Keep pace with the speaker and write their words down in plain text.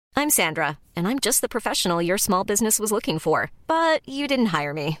I'm Sandra, and I'm just the professional your small business was looking for. But you didn't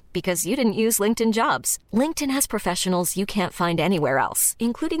hire me because you didn't use LinkedIn Jobs. LinkedIn has professionals you can't find anywhere else,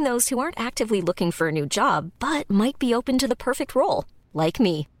 including those who aren't actively looking for a new job, but might be open to the perfect role, like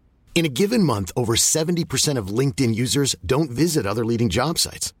me. In a given month, over 70% of LinkedIn users don't visit other leading job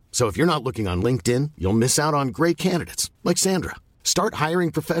sites. So if you're not looking on LinkedIn, you'll miss out on great candidates like Sandra. Start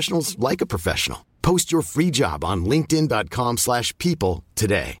hiring professionals like a professional. Post your free job on linkedin.com/people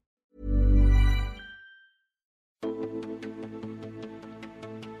today.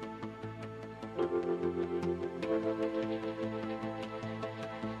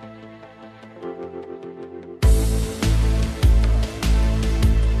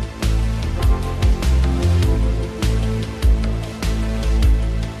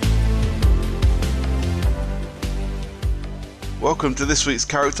 Welcome to this week's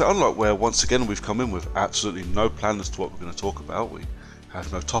Character Unlock, where once again we've come in with absolutely no plan as to what we're going to talk about. We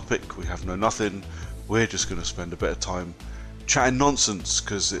have no topic, we have no nothing. We're just going to spend a bit of time chatting nonsense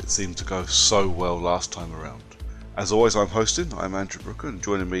because it seemed to go so well last time around. As always, I'm hosting, I'm Andrew Brooker, and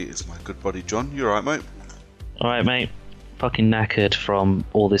joining me is my good buddy John. You alright, mate? Alright, mate. Fucking knackered from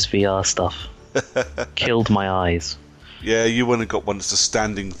all this VR stuff. Killed my eyes. Yeah, you went and got one that's a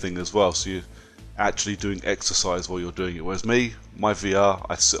standing thing as well, so you're actually doing exercise while you're doing it. Whereas me, my VR,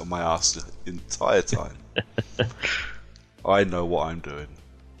 I sit on my ass the entire time. I know what I'm doing.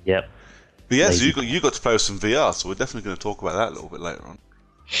 Yep. But yeah, so you got to play with some VR, so we're definitely going to talk about that a little bit later on.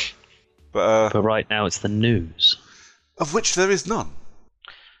 But right now it's the news. Of which there is none.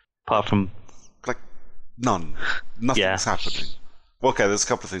 Apart from... Like, none. Nothing's happening. Okay, there's a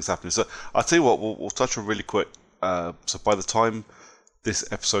couple of things happening. So I'll tell you what, we'll touch on really quick. So by the time this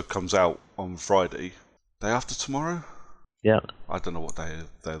episode comes out on Friday, day after tomorrow? Yeah. I don't know what day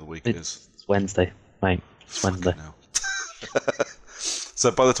of the week it is. It's Wednesday, mate. It's Wednesday.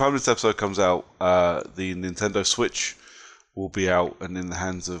 So by the time this episode comes out, the Nintendo Switch will be out and in the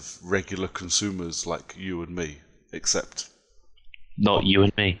hands of regular consumers like you and me, except not you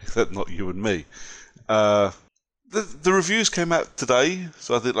and me. Except not you and me. The reviews came out today,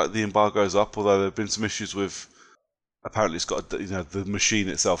 so I think like the embargo's up, although there have been some issues with... Apparently, it's got the machine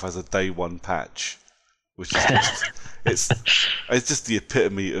itself has a day one patch, which is just, it's just the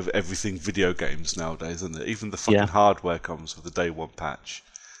epitome of everything video games nowadays, isn't it? Even the fucking hardware comes with a day one patch.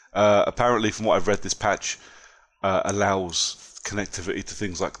 Apparently, from what I've read, this patch allows connectivity to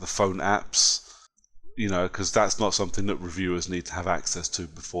things like the phone apps, because that's not something that reviewers need to have access to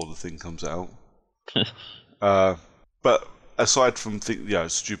before the thing comes out. But aside from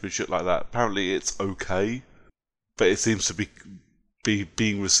stupid shit like that, apparently it's okay. But it seems to be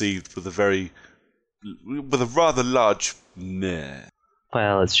being received with a rather large meh.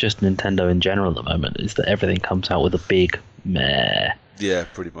 Well, it's just Nintendo in general at the moment, is that everything comes out with a big meh. Yeah,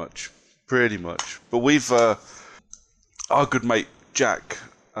 pretty much. But we've our good mate Jack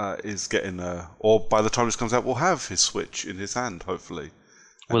is getting or by the time this comes out, will have his Switch in his hand, hopefully.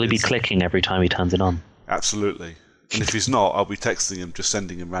 Will he be clicking every time he turns it on? Absolutely. And if he's not, I'll be texting him, just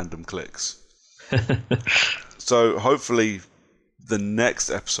sending him random clicks. So hopefully the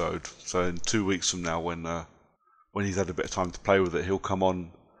next episode, so in 2 weeks from now, when he's had a bit of time to play with it, he'll come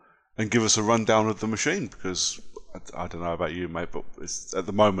on and give us a rundown of the machine, because I don't know about you, mate, but at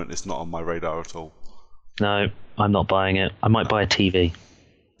the moment it's not on my radar at all. No, I'm not buying it. I might buy a TV.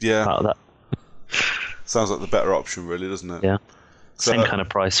 Yeah. Out of that. Sounds like the better option, really, doesn't it? Yeah. So, same kind of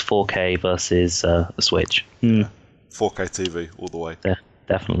price, 4K versus a Switch. 4K TV all the way. Yeah,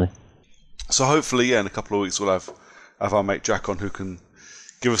 definitely. So hopefully, in a couple of weeks we'll have our mate Jack on, who can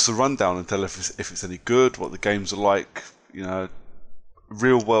give us a rundown and tell if it's any good, what the games are like,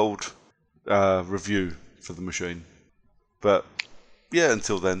 real world review for the machine. But yeah,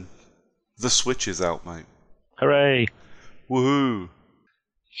 until then, the Switch is out, mate. Hooray! Woohoo!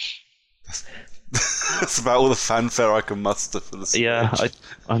 That's about all the fanfare I can muster for the Switch. Yeah,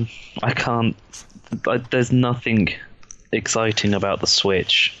 I can't. There's nothing exciting about the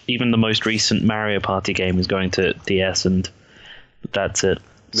Switch. Even the most recent Mario Party game is going to DS, and that's it.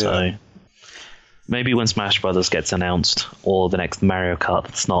 So maybe when Smash Brothers gets announced, or the next Mario Kart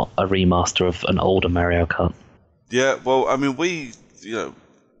that's not a remaster of an older Mario Kart. Yeah, well, I mean, we,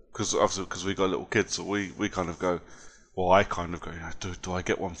 because we got little kids, so we kind of go, well, I kind of go, do I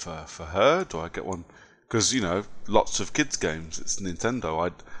get one for her? Do I get one? Because, lots of kids' games, it's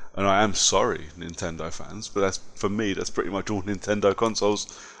Nintendo. And I am sorry, Nintendo fans, but for me, that's pretty much all Nintendo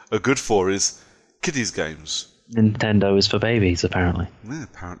consoles are good for, is kiddies' games. Nintendo is for babies, apparently. Yeah,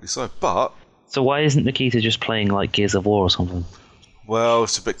 apparently so. But so why isn't Nikita just playing like Gears of War or something? Well,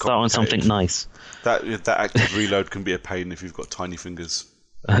 it's a bit complicated. Start on something nice. That active reload can be a pain if you've got tiny fingers.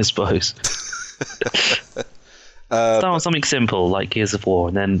 I suppose. Start on something simple like Gears of War,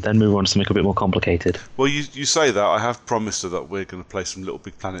 and then move on to something a bit more complicated. Well, you say that. I have promised her that we're going to play some Little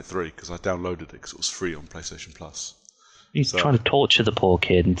Big Planet 3 because I downloaded it because it was free on PlayStation Plus. You're trying to torture the poor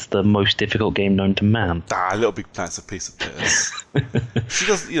kid. It's the most difficult game known to man. Little Big Planet's a piece of piss. She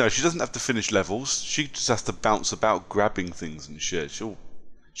doesn't have to finish levels. She just has to bounce about, grabbing things and shit. She'll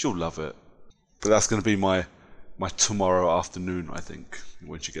love it. But that's going to be my tomorrow afternoon, I think,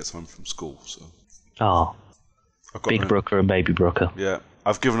 when she gets home from school. So. Oh, Big Brooker and Baby Brooker. Yeah,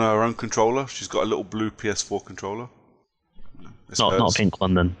 I've given her own controller. She's got a little blue PS4 controller. Not a pink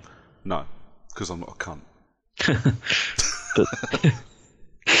one then. No, because I'm not a cunt.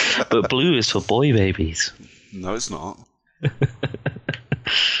 but blue is for boy babies. No, it's not.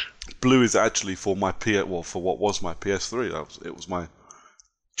 Blue is actually for my for what was my PS3. It was my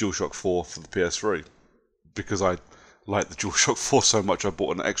DualShock 4 for the PS3 because I liked the DualShock 4 so much. I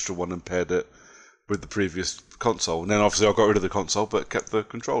bought an extra one and paired it with the previous console, and then obviously I got rid of the console but kept the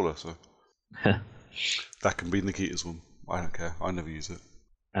controller. So that can be Nikita's one. I don't care. I never use it.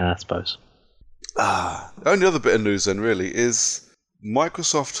 I suppose. The only other bit of news then really is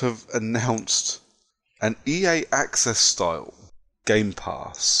Microsoft have announced an EA Access style Game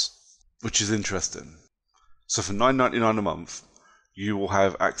Pass, which is interesting. So for $9.99 a month, you will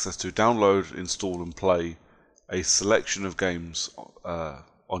have access to download, install and play a selection of games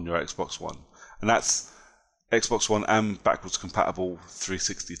on your Xbox One. And that's Xbox One and backwards compatible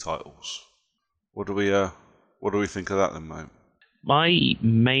 360 titles. What do we think of that then, mate? My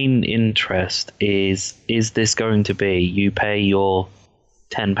main interest is this going to be you pay your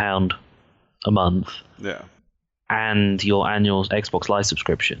 £10 a month and your annual Xbox Live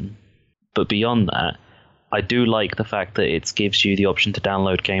subscription, but beyond that, I do like the fact that it gives you the option to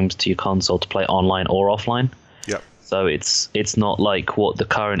download games to your console to play online or offline. Yep. So it's not like what the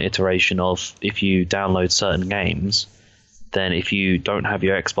current iteration of if you download certain games, then if you don't have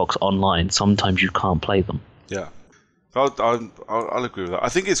your Xbox online, sometimes you can't play them. Yeah. I'll agree with that. I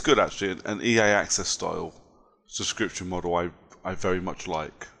think it's good actually. An EA Access style subscription model I very much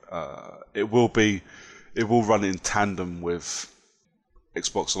like. It will run in tandem with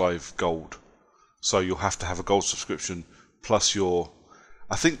Xbox Live Gold, so you'll have to have a Gold subscription plus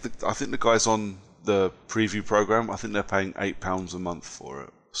I think the guys on the preview program, I think they're paying £8 a month for it,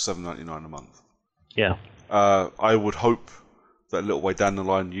 $7.99 a month. Yeah. I would hope that a little way down the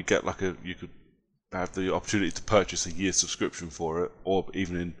line you get you could have the opportunity to purchase a year subscription for it, or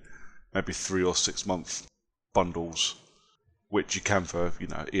even in maybe 3 or 6 month bundles, which you can for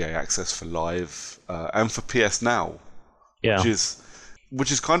EA Access for Live and for PS Now, which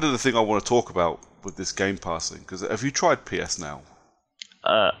is kind of the thing I want to talk about with this Game Pass thing. Because have you tried PS Now?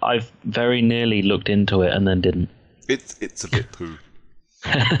 I've very nearly looked into it and then didn't. It's a bit poo.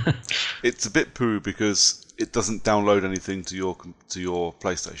 It's a bit poo because it doesn't download anything to your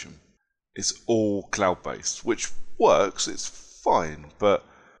PlayStation. It's all cloud-based, which works. It's fine, but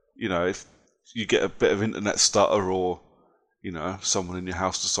if you get a bit of internet stutter, or someone in your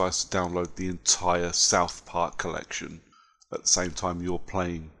house decides to download the entire South Park collection at the same time you're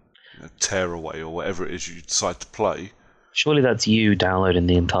playing Tearaway or whatever it is you decide to play. Surely that's you downloading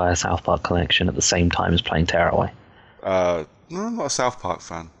the entire South Park collection at the same time as playing Tearaway. No, I'm not a South Park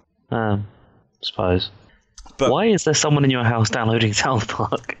fan. Suppose. But why is there someone in your house downloading South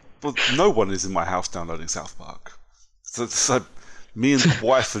Park? Well, no one is in my house downloading South Park. So me and the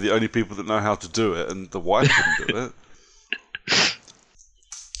wife are the only people that know how to do it, and the wife couldn't do it.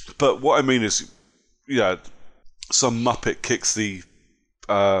 But what I mean is, some muppet kicks the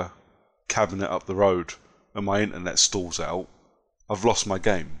cabinet up the road and my internet stalls out. I've lost my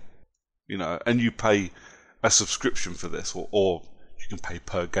game. And you pay a subscription for this, or you can pay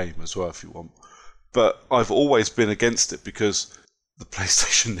per game as well if you want. But I've always been against it because the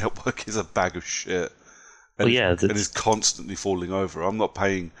PlayStation Network is a bag of shit, and is constantly falling over. I'm not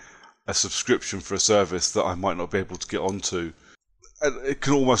paying a subscription for a service that I might not be able to get onto. And it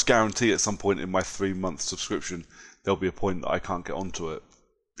can almost guarantee at some point in my 3-month subscription there'll be a point that I can't get onto it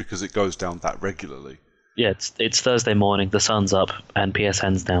because it goes down that regularly. Yeah, it's Thursday morning, the sun's up, and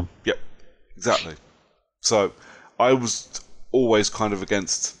PSN's down. Yep, exactly. So I was always kind of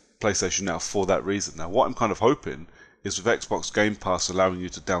against PlayStation Now for that reason. Now, what I'm kind of hoping is with Xbox Game Pass allowing you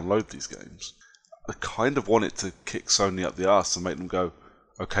to download these games, I kind of want it to kick Sony up the arse and make them go,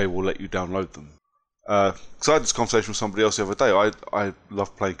 okay, we'll let you download them. Because I had this conversation with somebody else the other day. I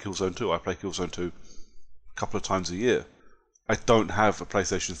love playing Killzone 2. I play Killzone 2 a couple of times a year. I don't have a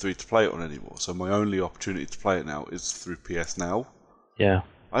PlayStation 3 to play it on anymore, so my only opportunity to play it now is through PS Now. Yeah.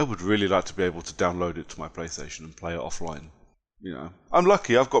 I would really like to be able to download it to my PlayStation and play it offline. You know, I'm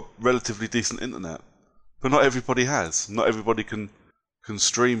lucky. I've got relatively decent internet, but not everybody has. Not everybody can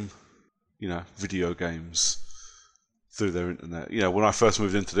stream, video games through their internet. You know, when I first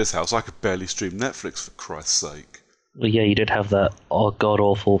moved into this house, I could barely stream Netflix, for Christ's sake. Well, yeah, you did have that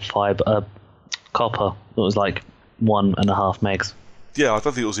god-awful fibre copper that was like 1.5 megs. Yeah, I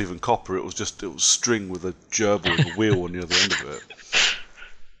don't think it was even copper. It was string with a gerbil with a wheel on the other end of it.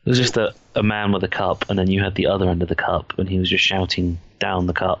 It was just a man with a cup, and then you had the other end of the cup, and he was just shouting down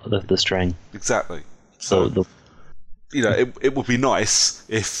the cup, the string. Exactly. So, it would be nice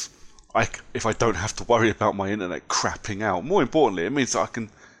if I don't have to worry about my internet crapping out. More importantly, it means that I can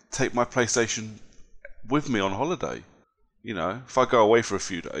take my PlayStation with me on holiday. You know, if I go away for a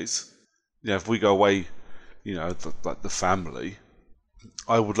few days, if we go away, like the family,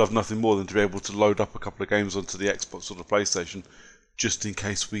 I would love nothing more than to be able to load up a couple of games onto the Xbox or the PlayStation, just in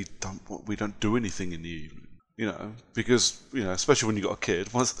case we don't do anything in the evening. Because especially when you got a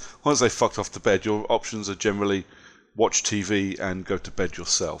kid, once they fucked off to bed, your options are generally watch TV and go to bed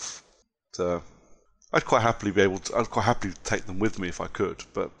yourself. So I'd quite happily take them with me if I could,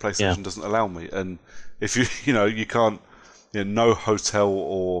 but PlayStation doesn't allow me. And if you can't, no hotel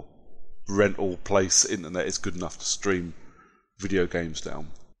or rental place internet is good enough to stream video games down.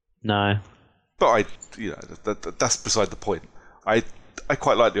 No. But that's beside the point. I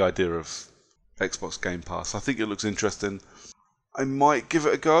quite like the idea of Xbox Game Pass. I think it looks interesting. I might give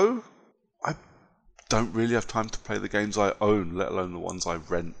it a go. I don't really have time to play the games I own, let alone the ones I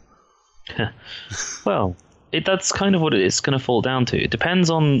rent. Well, that's kind of what it's going to fall down to. It depends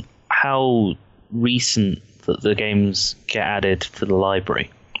on how recent the games get added to the library.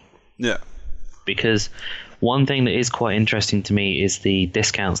 Yeah. Because one thing that is quite interesting to me is the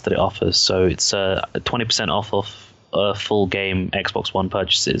discounts that it offers. So it's 20% off of full game Xbox One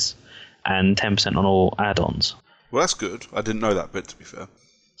purchases and 10% on all add-ons. Well, that's good. I didn't know that bit, to be fair.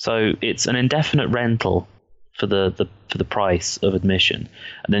 So it's an indefinite rental for the price of admission,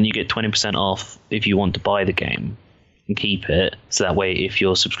 and then you get 20% off if you want to buy the game and keep it. So that way, if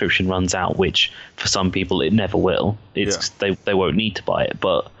your subscription runs out, which for some people it never will, they won't need to buy it.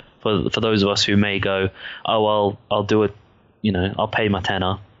 But for those of us who may go, I'll do it, I'll pay my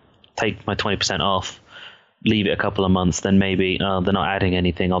tenner, take my 20% off, leave it a couple of months, then maybe they're not adding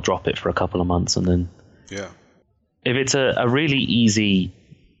anything, I'll drop it for a couple of months, and then if it's a really easy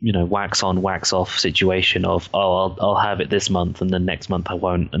wax on, wax off situation of, I'll have it this month and then next month I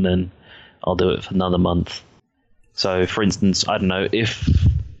won't, and then I'll do it for another month. So, for instance, I don't know, if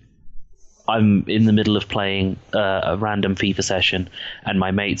I'm in the middle of playing a random FIFA session and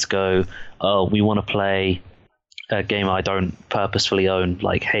my mates go, we want to play a game I don't purposefully own,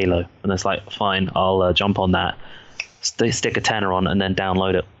 like Halo, and it's like, fine, I'll jump on that, stick a tenner on, and then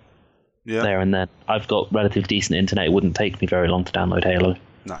download it there and then. I've got relatively decent internet. It wouldn't take me very long to download Halo.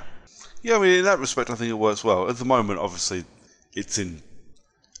 No. Yeah, I mean, in that respect, I think it works well. At the moment, obviously, it's in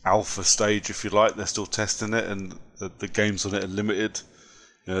alpha stage, if you like. They're still testing it, and the games on it are limited.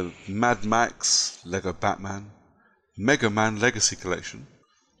 Mad Max, Lego Batman, Mega Man Legacy Collection,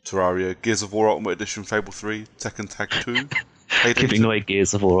 Terraria, Gears of War Ultimate Edition, Fable 3, Tekken Tag 2. Giving away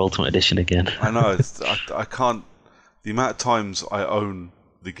Gears of War Ultimate Edition again. I know. I can't... The amount of times I own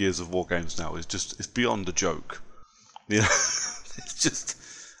the Gears of War games now it's beyond a joke. It's just...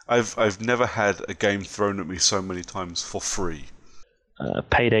 I've never had a game thrown at me so many times for free.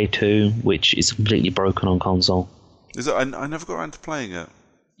 Payday 2, which is completely broken on console. Is it? I never got around to playing it.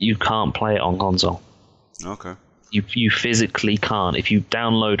 You can't play it on console. Okay. You physically can't. If you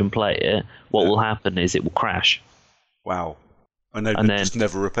download and play it, what will happen is it will crash. Wow. And they've just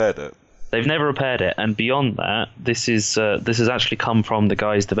never repaired it. They've never repaired it, and beyond that, this has actually come from the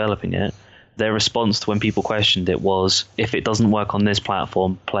guys developing it. Their response to when people questioned it was, if it doesn't work on this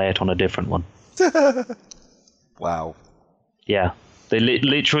platform, play it on a different one. Wow. Yeah. They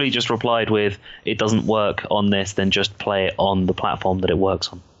literally just replied with, it doesn't work on this, then just play it on the platform that it works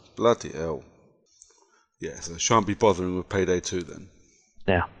on. Bloody hell. Yeah, so I shan't be bothering with Payday 2 then.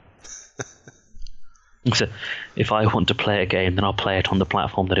 Yeah. So if I want to play a game, then I'll play it on the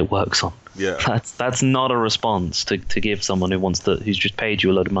platform that it works on. Yeah. That's not a response to give someone who's just paid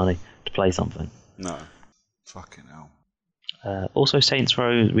you a load of money to play something. No. Fucking hell. Also, Saints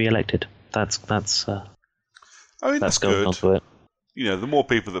Row re-elected. That's I mean, that's going good. on to it. The more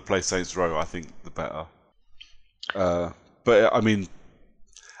people that play Saints Row, I think, the better. But I mean,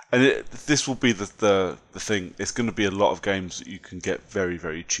 and this will be the thing. It's going to be a lot of games that you can get very,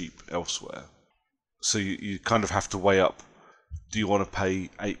 very cheap elsewhere. So you kind of have to weigh up: do you want to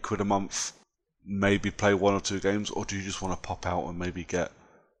pay £8 a month, maybe play one or two games, or do you just want to pop out and maybe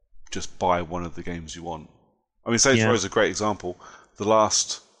just buy one of the games you want? I mean, Saints Row is a great example.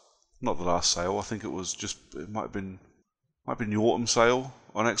 Not the last sale. I think it might have been the autumn sale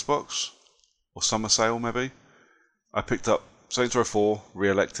on Xbox, or summer sale maybe. I picked up Saints Row 4,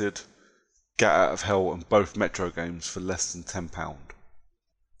 Re-elected, Get Out of Hell, and both Metro games for less than £10.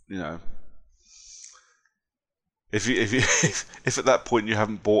 You know, if at that point you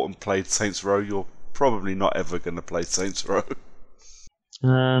haven't bought and played Saints Row, you're probably not ever going to play Saints Row.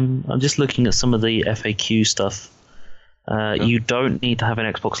 I'm just looking at some of the FAQ stuff. You don't need to have an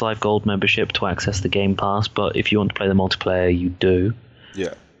Xbox Live Gold membership to access the Game Pass, but if you want to play the multiplayer, you do.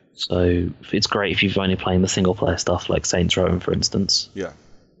 Yeah. So it's great if you've only playing the single player stuff, like Saints Row, for instance. Yeah.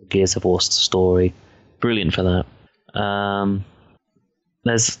 Gears of War story. Brilliant for that.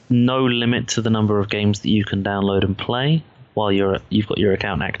 There's no limit to the number of games that you can download and play while you've got your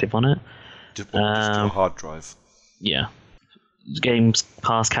account active on it. Just a hard drive. Yeah. Games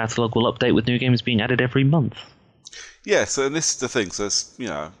Pass catalogue will update with new games being added every month. Yeah, so this is the thing. So it's,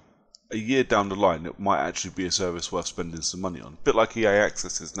 a year down the line, it might actually be a service worth spending some money on. A bit like EA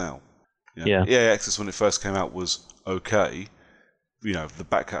Access is now. Yeah. EA Access, when it first came out, was okay. The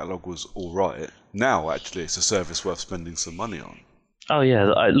back catalogue was all right. Now, actually, it's a service worth spending some money on. Oh, yeah.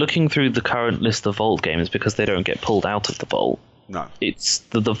 Looking through the current list of Vault games, because they don't get pulled out of the Vault. No. It's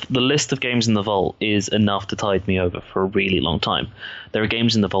the list of games in the Vault is enough to tide me over for a really long time. There are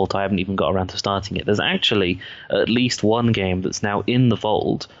games in the Vault I haven't even got around to starting it. There's actually at least one game that's now in the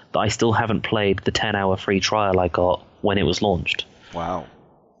Vault that I still haven't played the 10-hour free trial I got when it was launched. Wow.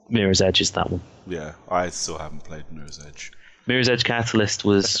 Mirror's Edge is that one. Yeah, I still haven't played Mirror's Edge. Mirror's Edge Catalyst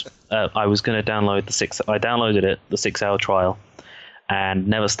was... I was going to download I downloaded it, the 6-hour trial, and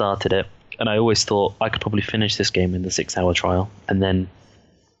never started it. And I always thought I could probably finish this game in the 6-hour trial, and then,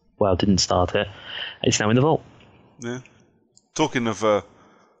 didn't start it. It's now in the Vault. Yeah. Talking of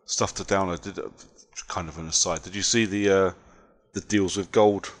stuff to download, kind of an aside, did you see the deals with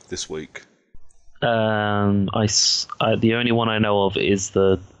gold this week? The only one I know of is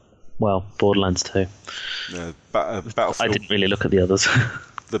Borderlands 2. Battlefield. I didn't really look at the others.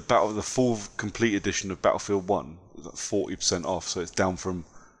 The full complete edition of Battlefield 1 is like 40% off, so it's down from,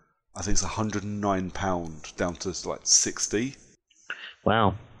 I think it's £109 down to like 60.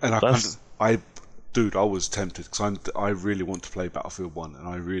 Wow. And I was tempted because I really want to play Battlefield 1 and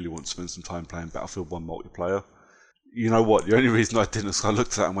I really want to spend some time playing Battlefield 1 multiplayer. You know what? The only reason I didn't is I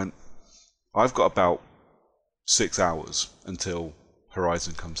looked at that and went, I've got about 6 hours until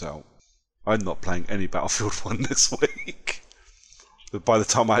Horizon comes out. I'm not playing any Battlefield 1 this week. But by the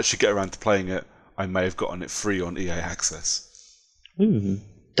time I actually get around to playing it, I may have gotten it free on EA Access.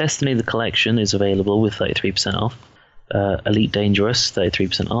 Destiny the Collection is available with 33% off. Elite Dangerous,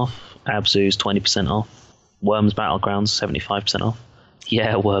 33% off. Abzu's 20% off. Worms Battlegrounds, 75% off.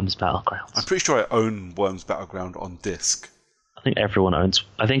 Yeah, Worms Battlegrounds. I'm pretty sure I own Worms Battleground on disc. I think everyone owns.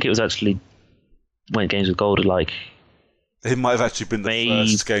 I think it was actually when Games with Gold like. It might have actually been the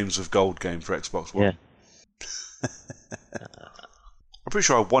first Games with Gold game for Xbox One. Yeah. I'm pretty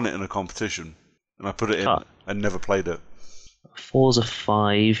sure I won it in a competition, and I put it in and never played it. Forza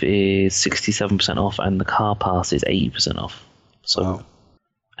 5 is 67% off, and the Car Pass is 80% off. So, wow.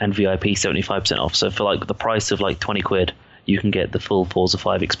 And VIP 75% off. So for like the price of like £20, you can get the full Forza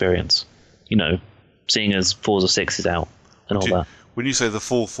 5 experience. Seeing as Forza 6 is out and all that. When you say the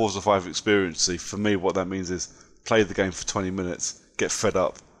full Forza 5 experience, see, for me, what that means is play the game for 20 minutes, get fed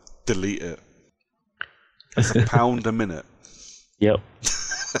up, delete it. It's £1 a minute. Yep.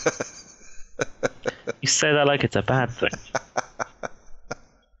 You say that like it's a bad thing.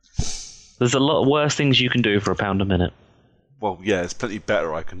 There's a lot worse things you can do for £1 a minute. Well, yeah, there's plenty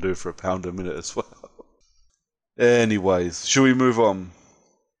better I can do for £1 a minute as well. Anyways, shall we move on?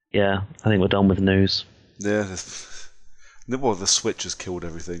 Yeah, I think we're done with news. Yeah, the Switch has killed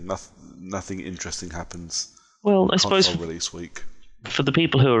everything. Nothing interesting happens. Well, I suppose release week. For the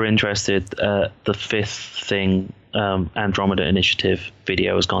people who are interested, the fifth thing, Andromeda Initiative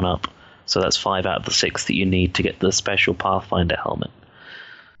video has gone up. So that's 5 out of the 6 that you need to get the special Pathfinder helmet.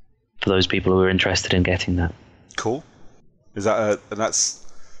 For those people who are interested in getting that. Cool. Is that and that's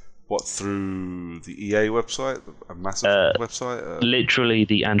what, through the EA website, a massive website? Literally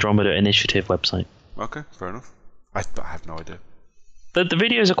the Andromeda Initiative website. Okay, fair enough. I have no idea. The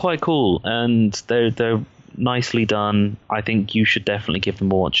videos are quite cool and they're nicely done. I think you should definitely give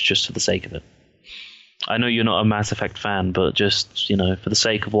them a watch just for the sake of it. I know you're not a Mass Effect fan, but just for the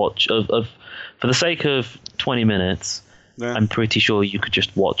sake of for the sake of 20 minutes, yeah. I'm pretty sure you could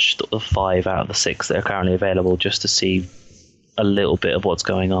just watch the 5 out of the 6 that are currently available just to see a little bit of what's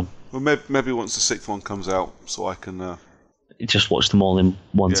going on. Well, maybe once the 6th one comes out, so I can just watch them all in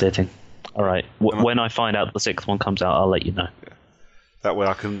one sitting. All right. When I find out the 6th one comes out, I'll let you know. Yeah. That way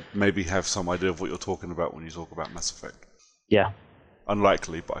I can maybe have some idea of what you're talking about when you talk about Mass Effect. Yeah.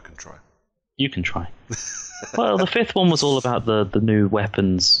 Unlikely, but I can try. You can try. Well, the 5th one was all about the new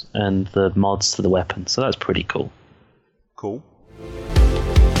weapons and the mods to the weapons, so that's pretty cool. Cool.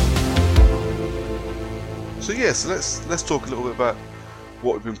 So let's talk a little bit about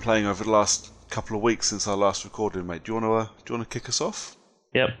what we've been playing over the last couple of weeks since our last recording, mate. Do you want to kick us off?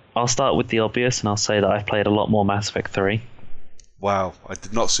 Yep. I'll start with the obvious, and I'll say that I've played a lot more Mass Effect 3. Wow, I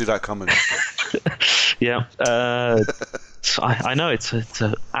did not see that coming. Yeah. I know it's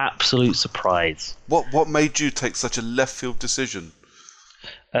an absolute surprise. What made you take such a left field decision?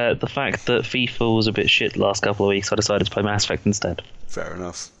 The fact that FIFA was a bit shit the last couple of weeks, I decided to play Mass Effect instead. Fair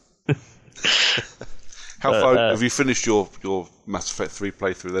enough. How far have you finished your Mass Effect 3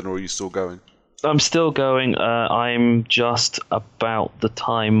 playthrough then, or are you still going? I'm still going. I'm just about the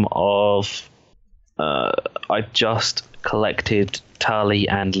time of... I've just collected Tali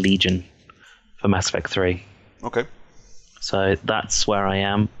and Legion for Mass Effect 3. Okay. So that's where I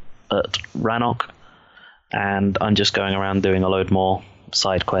am at Rannoch, and I'm just going around doing a load more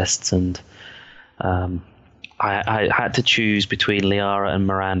side quests, and I had to choose between Liara and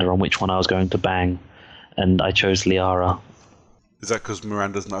Miranda on which one I was going to bang, and I chose Liara. Is that because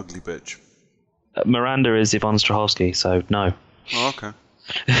Miranda's an ugly bitch? Miranda is Yvonne Strahovski, so no. Oh, okay.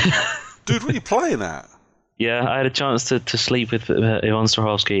 Dude, what are you playing at? Yeah, I had a chance to sleep with Yvonne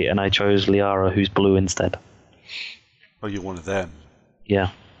Strahovski, and I chose Liara, who's blue instead. Oh, you're one of them.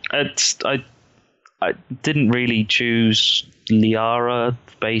 Yeah. I didn't really choose Liara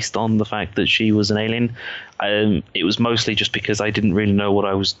based on the fact that she was an alien. It was mostly just because I didn't really know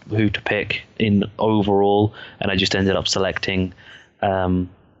who to pick in overall, and I just ended up selecting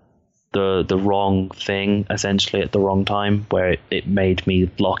the wrong thing essentially at the wrong time, where it made me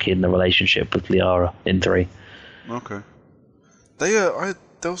lock in the relationship with Liara in 3. Okay. There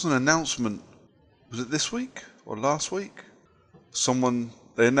was an announcement. Was it this week or last week?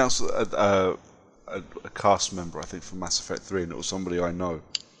 They announced a cast member, I think, for Mass Effect 3, and it was somebody I know.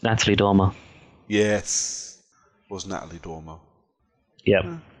 Natalie Dormer. Yes, it was Natalie Dormer. Yep.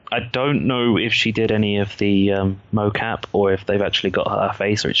 Yeah. I don't know if she did any of the mocap, or if they've actually got her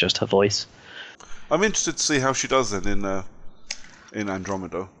face, or it's just her voice. I'm interested to see how she does then in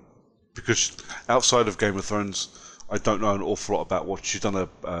Andromeda, because outside of Game of Thrones, I don't know an awful lot about what she's done.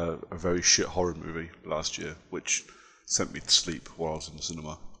 A very shit horror movie last year, which sent me to sleep while I was in the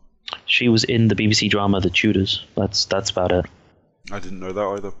cinema. She was in the BBC drama The Tudors. That's about it. I didn't know that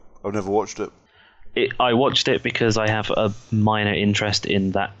either. I've never watched it. I watched it because I have a minor interest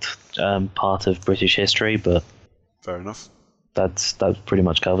in that part of British history, but fair enough. That pretty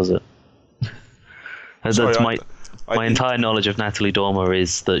much covers it. My entire knowledge of Natalie Dormer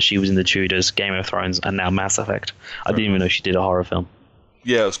is that she was in The Tudors, Game of Thrones, and now Mass Effect. I didn't even know she did a horror film.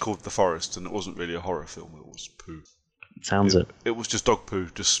 Yeah, it was called The Forest, and it wasn't really a horror film. It was poo. Sounds it. It was just dog poo,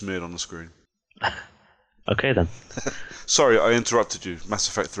 just smeared on the screen. Okay then. Sorry, I interrupted you. Mass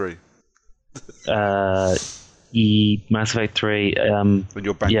Effect 3. Mass Effect 3. When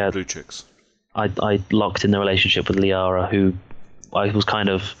you're banging blue chicks. I locked in the relationship with Liara, who I was kind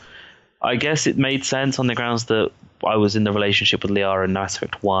of... I guess it made sense on the grounds that I was in the relationship with Liara in Mass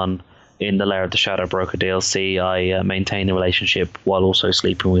Effect 1. In the Lair of the Shadow Broker DLC, I maintained the relationship while also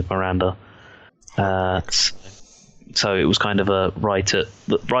sleeping with Miranda. So it was kind of a right at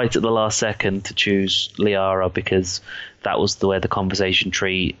the last second to choose Liara, because that was where the conversation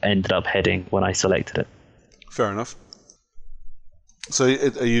tree ended up heading when I selected it. Fair enough. So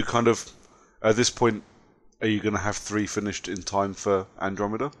are you kind of, at this point, are you going to have 3 finished in time for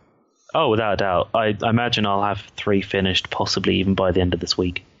Andromeda? Oh, without a doubt. I imagine I'll have 3 finished, possibly even by the end of this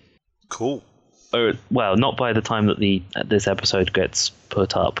week. Cool. Well, not by the time that this episode gets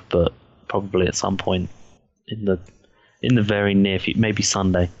put up, but probably at some point in the very near future, maybe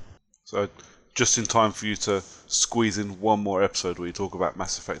Sunday. So, just in time for you to squeeze in one more episode where you talk about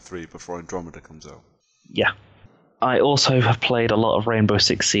Mass Effect 3 before Andromeda comes out. Yeah. I also have played a lot of Rainbow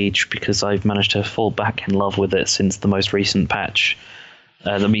Six Siege because I've managed to fall back in love with it since the most recent patch.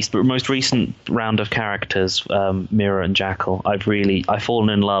 The most recent round of characters, Mira and Jackal. I've fallen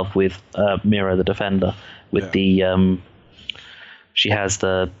in love with Mira the Defender. With she has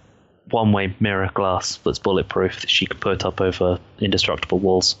the one-way mirror glass that's bulletproof that she can put up over indestructible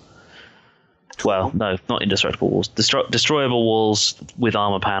walls. Well, no, not indestructible walls. Destroyable walls with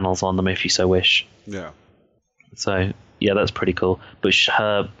armor panels on them if you so wish. Yeah. So, yeah, that's pretty cool. But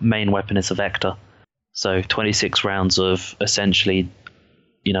her main weapon is a Vector. So 26 rounds of essentially,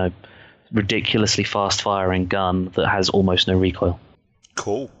 ridiculously fast-firing gun that has almost no recoil.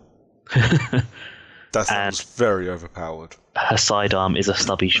 Cool. That sounds very overpowered. Her sidearm is a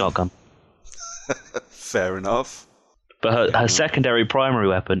stubby shotgun. Fair enough. But her secondary primary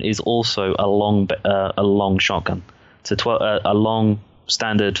weapon is also a long shotgun. It's a long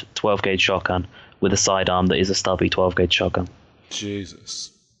standard 12 gauge shotgun with a sidearm that is a stubby 12 gauge shotgun.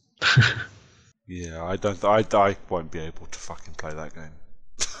 Jesus. Yeah, I won't be able to fucking play that game.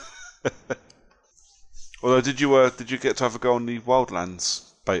 Although, did you get to have a go on the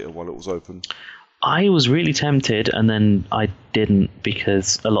Wildlands beta while it was open? I was really tempted, and then I didn't,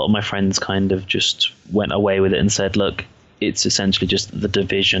 because a lot of my friends kind of just went away with it and said, look, it's essentially just The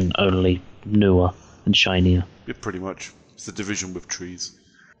Division, only newer and shinier. Yeah, pretty much. It's The Division with trees.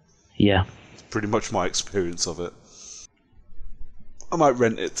 Yeah. It's pretty much my experience of it. I might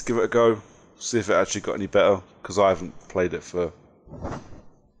rent it to give it a go, see if it actually got any better, because I haven't played it for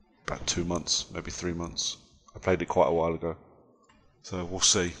about 2 months, maybe 3 months. I played it quite a while ago. So we'll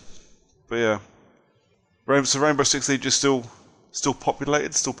see. But yeah. Rainbow Six Siege is still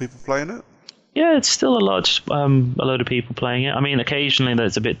populated, still people playing it? Yeah, it's still a load of people playing it. I mean, occasionally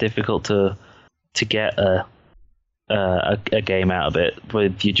it's a bit difficult to get a game out of it,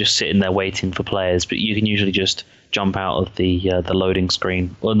 where you're just sitting there waiting for players, but you can usually just jump out of the loading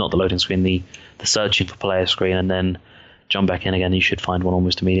screen, well, not the loading screen, the searching for player screen, and then jump back in again. You should find one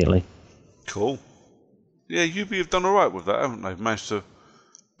almost immediately. Cool. Yeah, UB have done alright with that, haven't they? They've managed to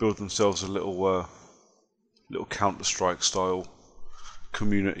build themselves a little Counter-Strike style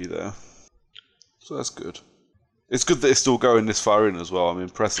community there. So that's good. It's good that it's still going this far in as well. I'm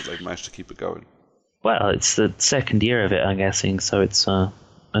impressed that they've managed to keep it going. Well, it's the second year of it, I'm guessing. So it's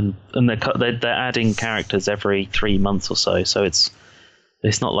and they're adding characters every 3 months or so. So it's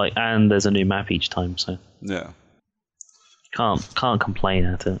not like, and there's a new map each time. So yeah, can't complain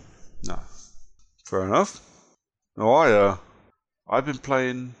at it. No, fair enough. No, I've been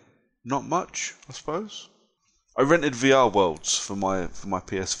playing not much, I suppose. I rented VR Worlds for my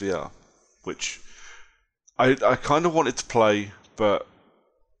PSVR, which I kind of wanted to play, but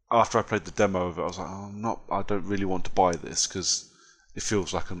after I played the demo of it, I was like, I don't really want to buy this because it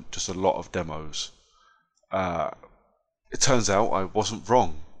feels like just a lot of demos. It turns out I wasn't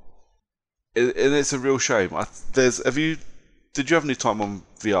wrong, and it's a real shame. Did you have any time on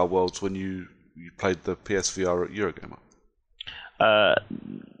VR Worlds when you played the PSVR at Eurogamer?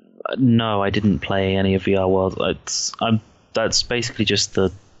 No, I didn't play any of VR Worlds. That's basically just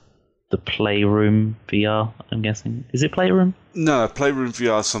the Playroom VR, I'm guessing. Is it Playroom? No, Playroom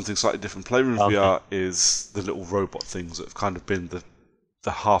VR is something slightly different. Playroom VR is the little robot things that have kind of been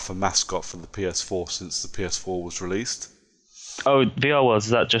the half a mascot for the PS4 since the PS4 was released. Oh, VR Worlds,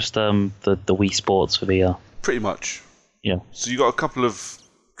 is that just the Wii Sports for VR? Pretty much. Yeah. So you got a couple of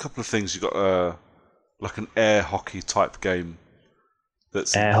things. You got like an air hockey type game.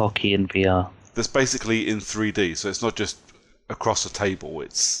 That's air hockey in VR. That's basically in 3D, so it's not just across a table.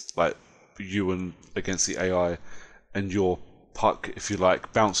 It's like you and against the AI, and your puck, if you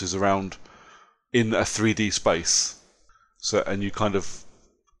like, bounces around in a 3D space. So, and you kind of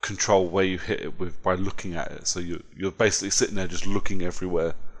control where you hit it by looking at it. So you're basically sitting there just looking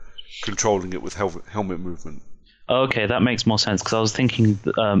everywhere, controlling it with helmet movement. Okay, that makes more sense, because I was thinking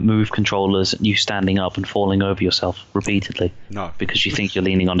move controllers, you standing up and falling over yourself repeatedly. No. Because you think you're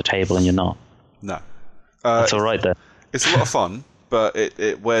leaning on a table and you're not. No. That's all right there. It's a lot of fun, but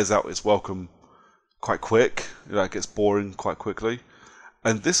it wears out its welcome quite quick. It gets boring quite quickly.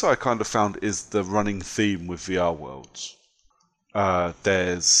 And this I kind of found is the running theme with VR Worlds.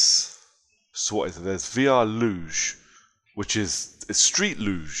 There's VR Luge, which is street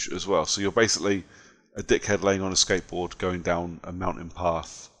luge as well. So you're basically a dickhead laying on a skateboard going down a mountain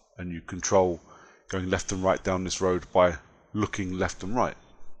path, and you control going left and right down this road by looking left and right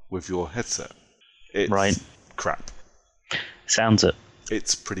with your headset. It's right. Crap. Sounds it.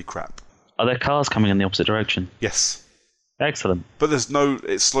 It's pretty crap. Are there cars coming in the opposite direction? Yes. Excellent. But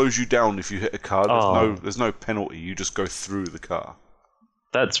it slows you down if you hit a car. There's no penalty. You just go through the car.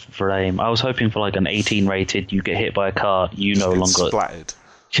 That's lame. I was hoping for like an 18 rated. You get hit by a car, you no longer splattered.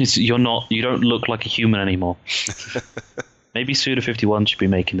 You're not. You don't look like a human anymore. Maybe Suda51 should be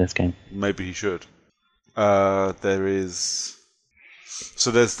making this game. Maybe he should. There's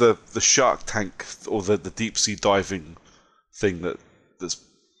the Shark Tank, or the deep sea diving thing that's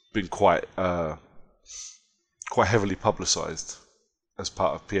been quite heavily publicised as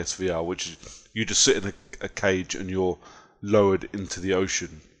part of PSVR, which is you just sit in a cage and you're lowered into the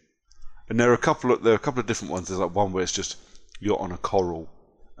ocean. And there are a couple of different ones. There's like one where it's just you're on a coral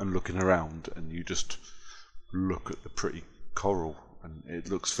and looking around, and you just look at the pretty coral, and it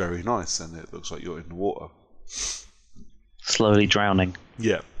looks very nice, and it looks like you're in the water. Slowly drowning.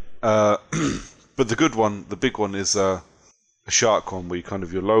 Yeah. But the good one, the big one, is a shark one, where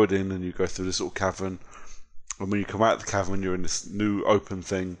you're lowered in and you go through this little cavern, and when you come out of the cavern, you're in this new open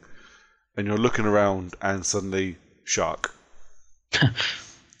thing, and you're looking around, and suddenly shark,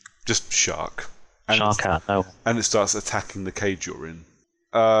 just shark, and Shark out. Oh, and it starts attacking the cage you're in.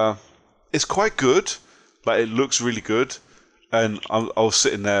 It's quite good, like it looks really good, and I was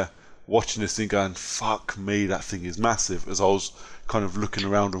sitting there watching this thing going, fuck me, that thing is massive, as I was kind of looking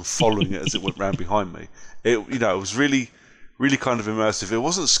around and following it as it went round behind me. It was really, really kind of immersive. It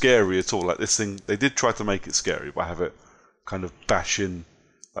wasn't scary at all. Like this thing, they did try to make it scary by have it kind of bash in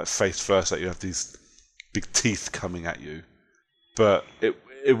like face first, like you have these big teeth coming at you. But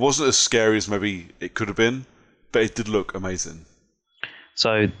it wasn't as scary as maybe it could have been, but it did look amazing.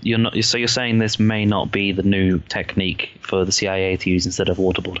 so you're saying this may not be the new technique for the CIA to use instead of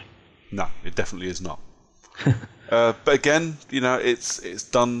waterboarding? No, it definitely is not. But again, it's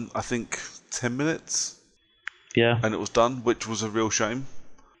done, I think, 10 minutes. Yeah. And it was done, which was a real shame.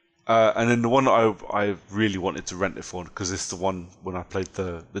 And then the one that I really wanted to rent it for, because it's the one when I played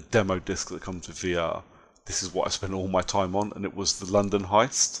the demo disc that comes with VR, this is what I spent all my time on, and it was the London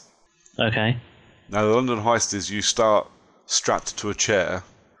Heist. Okay. Now, the London Heist is you start strapped to a chair,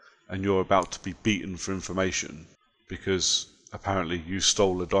 and you're about to be beaten for information, because apparently you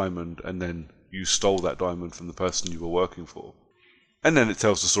stole a diamond, and then you stole that diamond from the person you were working for. And then it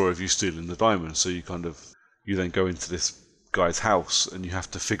tells the story of you stealing the diamond, so you then go into this guy's house, and you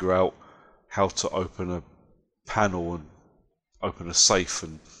have to figure out how to open a panel and open a safe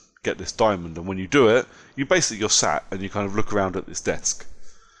and get this diamond. And when you do it, you're sat and you kind of look around at this desk,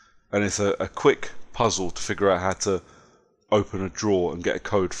 and it's a quick puzzle to figure out how to open a drawer and get a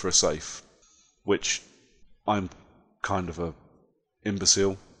code for a safe, which I'm kind of a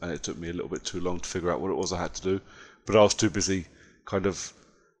imbecile, and it took me a little bit too long to figure out what it was I had to do. But I was too busy kind of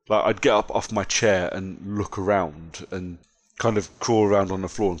like, I'd get up off my chair and look around and kind of crawl around on the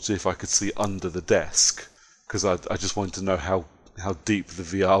floor and see if I could see under the desk, because I just wanted to know how deep the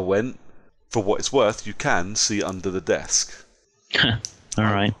VR went. For what it's worth, you can see under the desk. All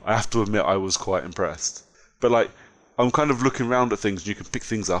right. I have to admit, I was quite impressed. But like, I'm kind of looking around at things, and you can pick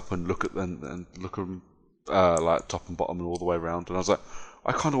things up and look at them and look at them like top and bottom and all the way around. And I was like,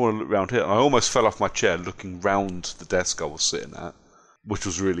 I kind of want to look around here. And I almost fell off my chair looking round the desk I was sitting at, which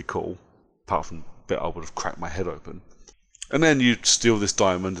was really cool. Apart from the bit I would have cracked my head open. And then you steal this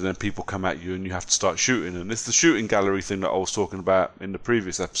diamond, and then people come at you, and you have to start shooting. And it's the shooting gallery thing that I was talking about in the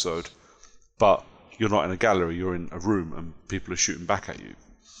previous episode. But you're not in a gallery, you're in a room, and people are shooting back at you.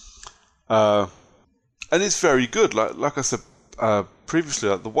 And it's very good. Like I said previously,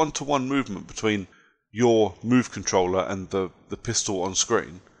 like the one-to-one movement between your move controller and the pistol on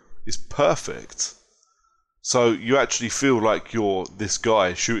screen is perfect. So you actually feel like you're this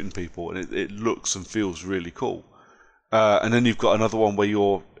guy shooting people, and it looks and feels really cool. And then you've got another one where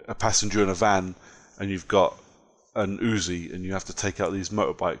you're a passenger in a van, and you've got an Uzi, and you have to take out these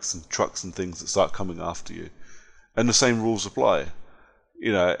motorbikes and trucks and things that start coming after you. And the same rules apply.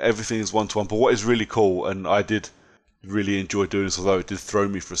 Everything is one-to-one. But what is really cool, and I did really enjoy doing this, although it did throw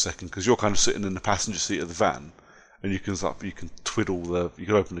me for a second, because you're kind of sitting in the passenger seat of the van, and you can twiddle you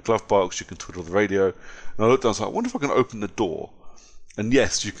can open the glove box, you can twiddle the radio. And I looked down, I was like, I wonder if I can open the door. And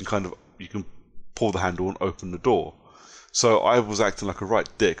yes, you can pull the handle and open the door. So I was acting like a right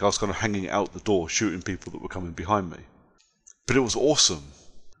dick. I was kind of hanging out the door, shooting people that were coming behind me. But it was awesome.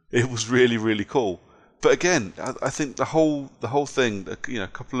 It was really, really cool. But again, I think the whole thing, a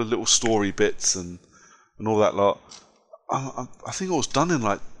couple of little story bits and all that lot, I think it was done in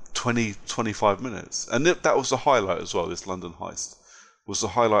like 20-25 minutes. And that was the highlight as well. This London Heist was the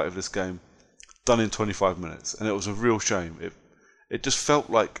highlight of this game, done in 25 minutes. And it was a real shame. It just felt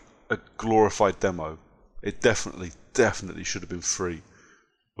like a glorified demo. It definitely should have been free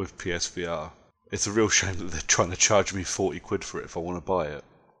with PSVR. It's a real shame that they're trying to charge me 40 quid for it if I want to buy it.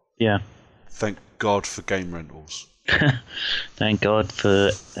 Yeah. Thank God for game rentals. Thank God for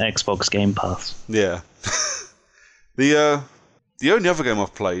Xbox Game Pass. Yeah. The only other game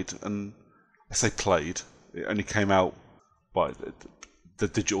I've played, and I say played, it only came out by the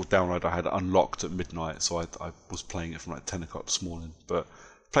digital download I had unlocked at midnight, so I was playing it from like 10 o'clock this morning, but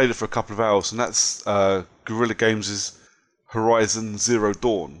played it for a couple of hours, and that's Guerrilla Games' Horizon Zero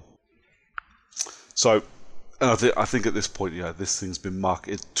Dawn. So, and I think at this point, this thing's been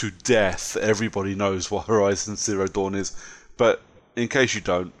marketed to death. Everybody knows what Horizon Zero Dawn is. But in case you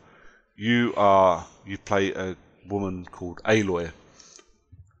don't, you play a woman called Aloy,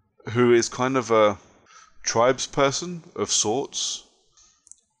 who is kind of a tribesperson of sorts,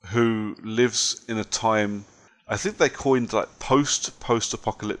 who lives in a time I think they coined like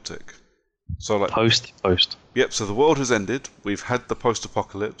post-apocalyptic. So like Post. Yep. So the world has ended. We've had the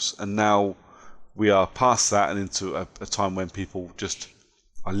post-apocalypse, and now we are past that and into a time when people just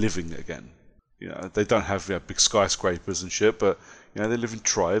are living again. You know, they don't have big skyscrapers and shit, but you know they live in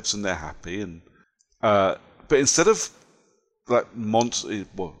tribes and they're happy. And but instead of like monsters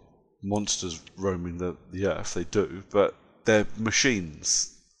roaming the earth, they do, but they're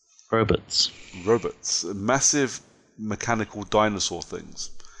machines, Robots, massive mechanical dinosaur things.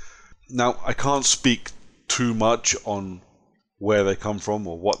 Now I can't speak too much on where they come from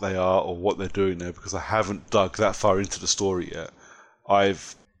or what they are or what they're doing there because I haven't dug that far into the story yet.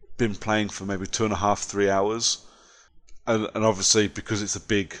 I've been playing for maybe 2.5-3 hours, and obviously because it's a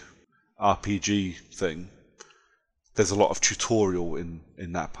big RPG thing, there's a lot of tutorial in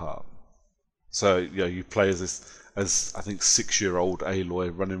that part. So you know, you play as I think 6-year-old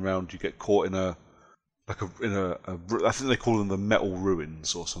Aloy running around. You get caught in I think they call them the metal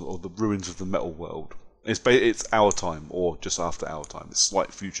ruins or the ruins of the metal world. It's our time or just after our time. It's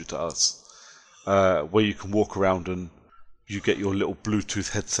slight future to us, where you can walk around and you get your little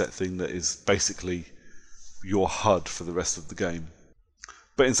Bluetooth headset thing that is basically your HUD for the rest of the game.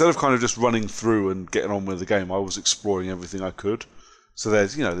 But instead of kind of just running through and getting on with the game, I was exploring everything I could. So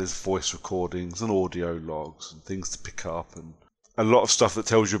there's voice recordings and audio logs and things to pick up and a lot of stuff that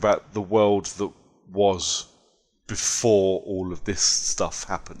tells you about the world that was before all of this stuff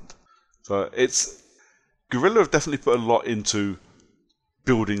happened. So Guerrilla have definitely put a lot into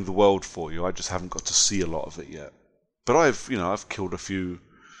building the world for you. I just haven't got to see a lot of it yet. But I've killed a few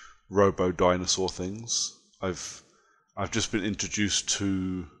robo dinosaur things. I've just been introduced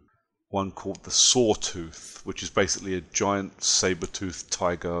to one called the Sawtooth, which is basically a giant saber-toothed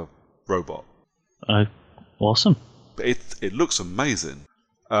tiger robot. Awesome. It looks amazing.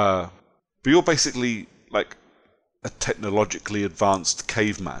 But you're basically like a technologically advanced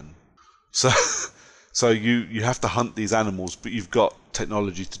caveman. So you have to hunt these animals, but you've got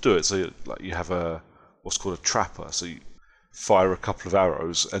technology to do it. So you have what's called a trapper. So you fire a couple of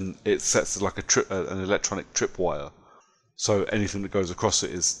arrows, and it sets like an electronic tripwire. So anything that goes across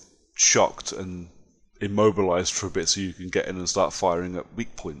it is shocked and immobilized for a bit, so you can get in and start firing at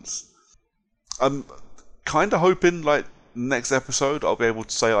weak points. I'm kind of hoping like next episode I'll be able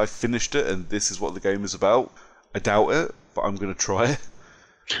to say I finished it and this is what the game is about. I doubt it, but I'm going to try.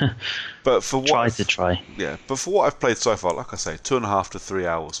 But for what But for what I've played so far, like I say, 2.5 to 3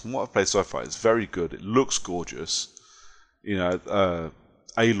 hours. From what I've played so far, it's very good. It looks gorgeous. You know,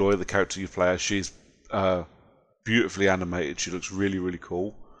 Aloy, the character you play as, she's beautifully animated. She looks really, really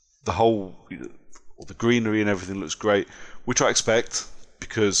cool. The greenery and everything looks great, which I expect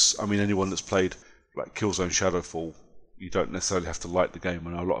because anyone that's played like Killzone Shadowfall, you don't necessarily have to like the game.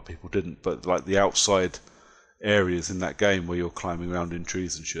 I know a lot of people didn't, but like the outside areas in that game where you're climbing around in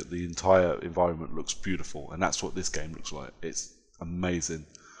trees and shit, the entire environment looks beautiful, and that's what this game looks like. It's amazing,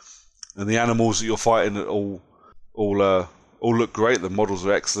 and the animals that you're fighting all look great. The models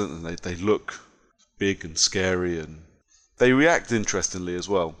are excellent, and they look big and scary, and they react interestingly as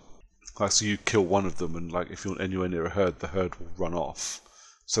well. Like, so you kill one of them, and like if you're anywhere near a herd, the herd will run off.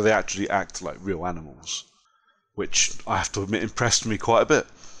 So they actually act like real animals, which I have to admit impressed me quite a bit.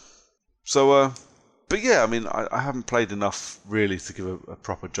 So, but yeah, I haven't played enough really to give a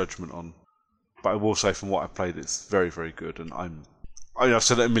proper judgment on. But I will say from what I played, it's very, very good. And I've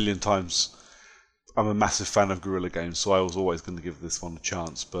said it a million times, I'm a massive fan of Guerrilla games, so I was always going to give this one a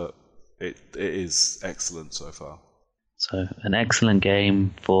chance. But it is excellent so far. So an excellent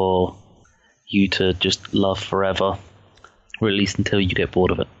game for you to just love forever, or at least until you get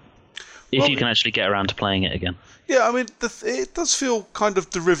bored of it. If you can actually get around to playing it again. Yeah, it does feel kind of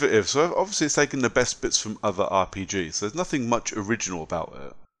derivative. So obviously it's taken the best bits from other RPGs. So there's nothing much original about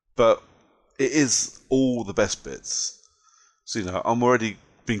it. But it is all the best bits. So, I'm already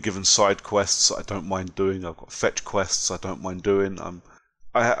been given side quests I don't mind doing. I've got fetch quests I don't mind doing.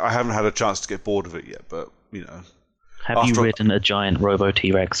 I haven't had a chance to get bored of it yet, but, Have you ridden a giant Robo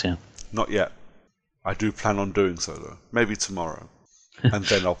T-Rex yet? Not yet. I do plan on doing so, though. Maybe tomorrow. And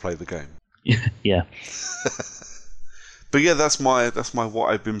then I'll play the game. Yeah. But yeah, that's my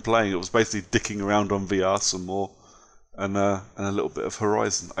what I've been playing. It was basically dicking around on VR some more, and a little bit of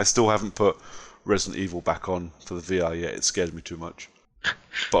Horizon. I still haven't put Resident Evil back on for the VR yet. It scared me too much,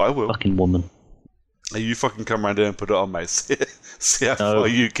 but I will. Fucking woman. Hey, you fucking come around here and put it on, mate. See how far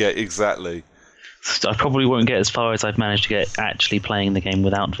you get exactly. I probably won't get as far as I've managed to get actually playing the game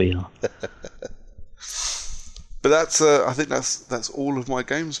without VR. But that's I think that's all of my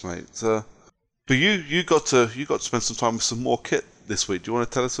games, mate. But you got to spend some time with some more kit this week. Do you want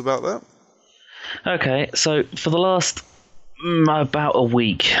to tell us about that? Okay, so for the last about a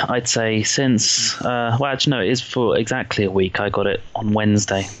week, I'd say, since... well, actually, no, it is for exactly a week. I got it on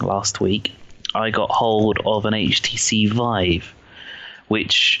Wednesday last week. I got hold of an HTC Vive,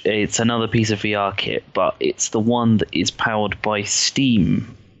 which it's another piece of VR kit, but it's the one that is powered by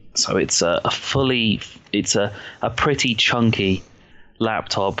Steam. So it's a pretty chunky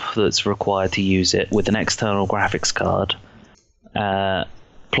laptop that's required to use it with an external graphics card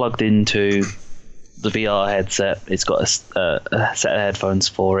plugged into the VR headset. It's got a set of headphones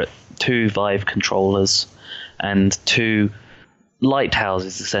for it, 2 Vive controllers, and 2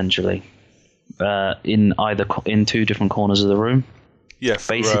 lighthouses essentially in 2 different corners of the room. Yeah,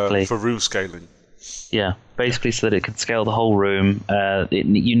 basically for room scaling. Yeah, basically so that it can scale the whole room.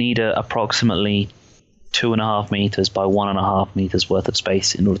 You need approximately 2.5 meters by 1.5 meters worth of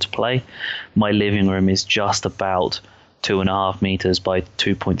space in order to play. My living room is just about 2.5 meters by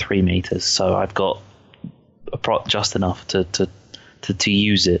 2.3 meters, so I've got just enough to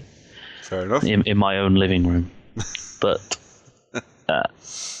use it. Fair enough. In my own living room. But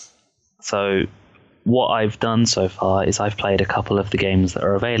so what I've done so far is I've played a couple of the games that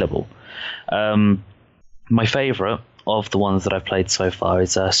are available. My favourite of the ones that I've played so far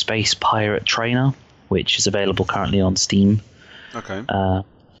is Space Pirate Trainer, which is available currently on Steam. Okay.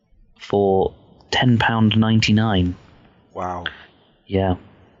 For £10.99. Wow. Yeah.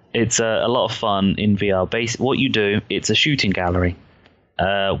 It's a lot of fun in VR. What you do, it's a shooting gallery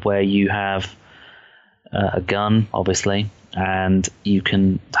where you have a gun, obviously, and you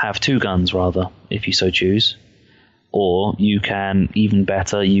can have 2 guns, rather, if you so choose. Or you can, even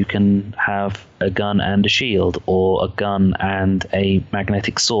better, you can have a gun and a shield, or a gun and a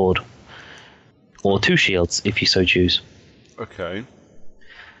magnetic sword, or 2 shields, if you so choose. Okay.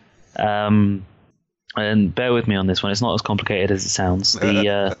 And bear with me on this one; it's not as complicated as it sounds.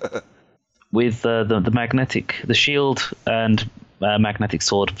 With the shield and magnetic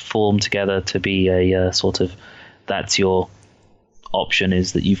sword form together to be a sort of, that's your option,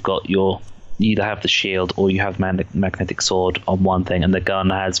 is that you either have the shield or you have magnetic sword on one thing, and the gun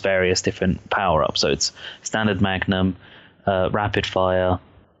has various different power-ups. So it's standard magnum, rapid fire,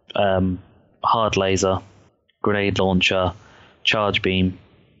 hard laser, grenade launcher, charge beam.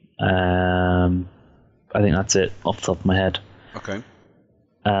 I think that's it off the top of my head. Okay.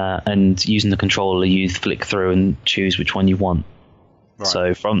 And using the controller, you flick through and choose which one you want. Right.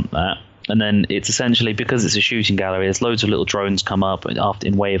 So from that, and then it's essentially, because it's a shooting gallery, there's loads of little drones come up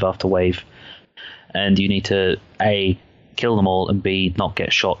in wave after wave, and you need to A, kill them all, and B, not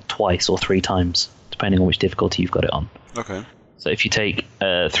get shot twice or 3 times, depending on which difficulty you've got it on. Okay. So if you take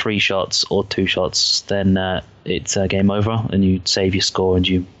 3 shots or 2 shots, then it's game over, and you save your score and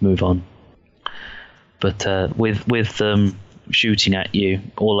you move on. But with them shooting at you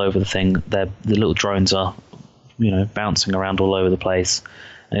all over the thing, the little drones are, bouncing around all over the place,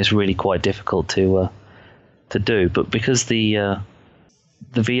 and it's really quite difficult to do. But because the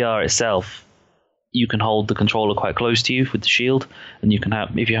VR itself, you can hold the controller quite close to you with the shield, and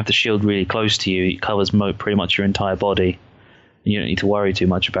if you have the shield really close to you, it covers pretty much your entire body. You don't need to worry too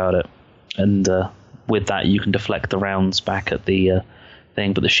much about it, and with that you can deflect the rounds back at the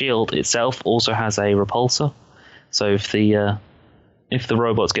thing. But the shield itself also has a repulsor, so if the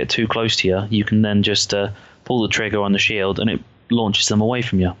robots get too close to you, you can then just pull the trigger on the shield and it launches them away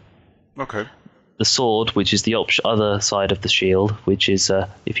from you. Okay. The sword, which is the other side of the shield, which is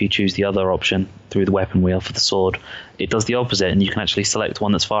if you choose the other option through the weapon wheel for the sword, it does the opposite, and you can actually select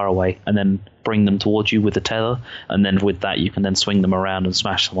one that's far away and then bring them towards you with the tether, and then with that you can then swing them around and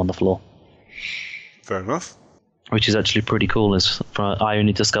smash them on the floor. Fair enough. Which is actually pretty cool. I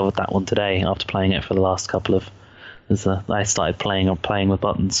only discovered that one today after playing it for the last couple of... I started playing with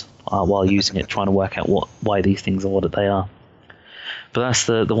buttons while using it, trying to work out why these things are what they are. But that's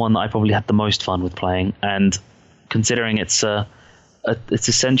the one that I probably had the most fun with playing, and considering it's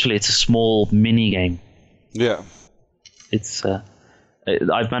essentially a small mini game. Yeah.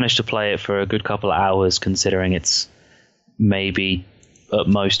 I've managed to play it for a good couple of hours, considering it's maybe at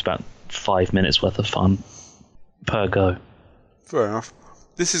most about 5 minutes worth of fun per go. Fair enough.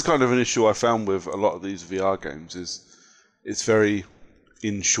 This is kind of an issue I found with a lot of these VR games, is it's very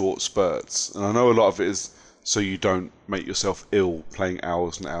in short spurts, and I know a lot of it is so you don't make yourself ill playing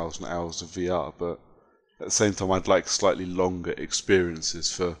hours and hours and hours of VR, but at the same time I'd like slightly longer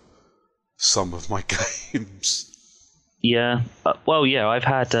experiences for some of my games. Yeah, I've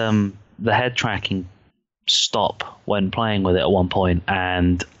had the head tracking stop when playing with it at one point,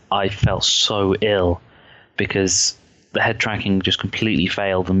 and I felt so ill because the head tracking just completely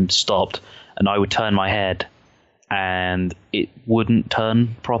failed and stopped, and I would turn my head and it wouldn't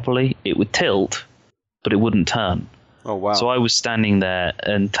turn properly. It would tilt, but it wouldn't turn. Oh, wow. So I was standing there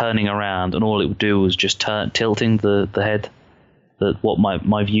and turning around, and all it would do was just tilting the head, what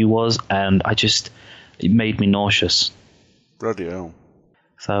my view was, and it made me nauseous. Bloody hell.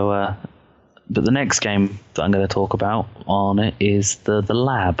 So, but the next game that I'm going to talk about on it is the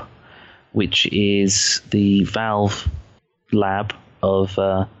Lab, which is the Valve lab of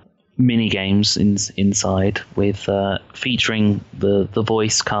mini games inside, with featuring the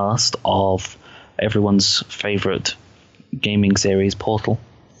voice cast of everyone's favourite gaming series, Portal.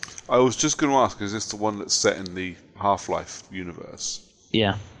 I was just going to ask, is this the one that's set in the Half-Life universe?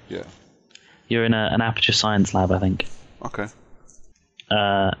 Yeah. Yeah. You're in an Aperture Science lab, I think. Okay.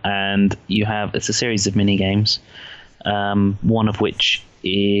 And it's a series of mini games, one of which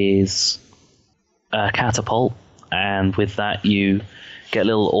is Catapult, and with that you get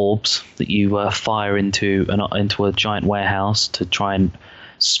little orbs that you fire into a giant warehouse to try and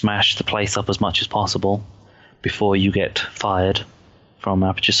smash the place up as much as possible before you get fired from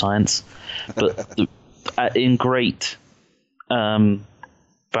Aperture Science. But in great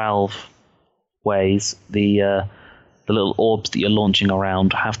Valve ways, the little orbs that you're launching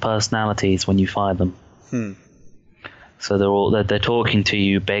around have personalities when you fire them. So they're talking to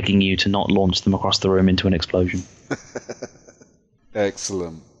you, begging you to not launch them across the room into an explosion.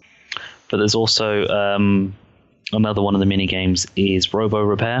 Excellent. But there's also another one of the mini games is Robo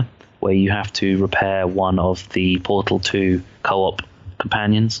Repair, where you have to repair one of the Portal 2 co-op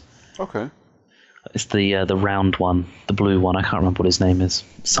companions. Okay. It's the round one, the blue one. I can't remember what his name is.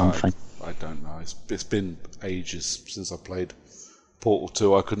 Something. I don't know. It's been ages since I played Portal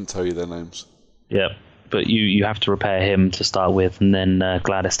 2. I couldn't tell you their names. Yeah, but you have to repair him to start with, and then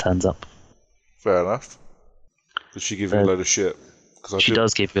Gladys turns up. Fair enough. Does she give you a load of shit? She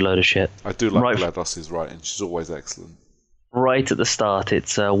does give you a load of shit. I do like Gladys's writing. She's always excellent. Right at the start,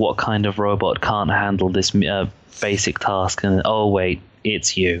 it's what kind of robot can't handle this basic task? And oh wait,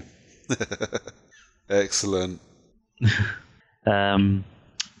 it's you. Excellent.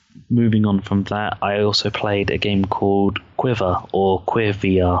 Moving on from that, I also played a game called Quiver, or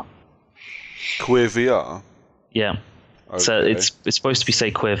QuivVR. QuivVR? Yeah. Okay. So it's supposed to be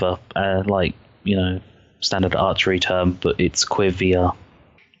say Quiver, standard archery term, but it's QuivVR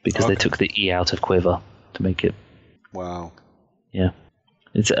because they took the E out of Quiver to make it. Wow. Yeah.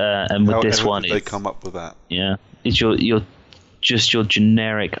 It's and with this one, they come up with that. Yeah, it's your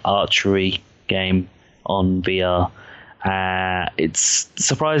generic archery game on VR. It's a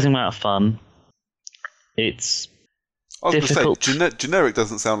surprising amount of fun. It's difficult. Say, generic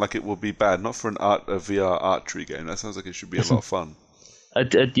doesn't sound like it will be bad. Not for a VR archery game. That sounds like it should be a lot of fun.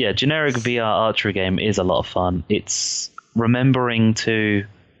 Yeah, generic VR archery game is a lot of fun. It's remembering to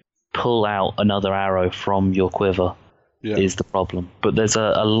pull out another arrow from your quiver is the problem. But there's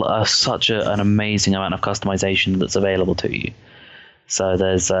such an amazing amount of customization that's available to you. So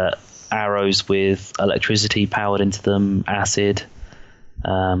there's arrows with electricity powered into them, acid.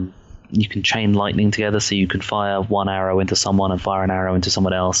 You can chain lightning together, so you can fire one arrow into someone and fire an arrow into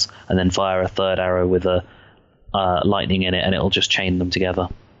someone else, and then fire a third arrow with a lightning in it, and it'll just chain them together.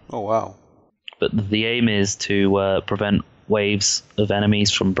 Oh, wow. But the aim is to prevent waves of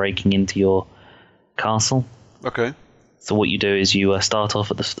enemies from breaking into your castle. Okay. So what you do is you start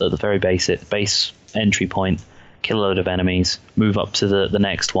off at the very base entry point, kill a load of enemies, move up to the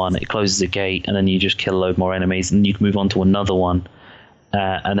next one, it closes a gate, and then you just kill a load more enemies, and you can move on to another one,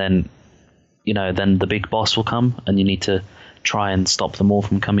 and then the big boss will come, and you need to try and stop them all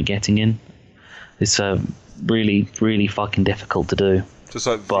from getting in. It's really, really fucking difficult to do. Just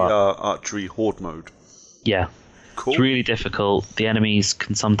like VR archery horde mode. Yeah. Cool. It's really difficult. The enemies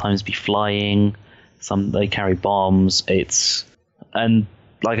can sometimes be flying. They carry bombs. And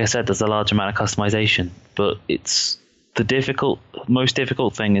like I said, there's a large amount of customization. But it's the most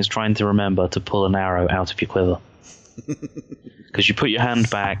difficult thing is trying to remember to pull an arrow out of your quiver. Because you put your hand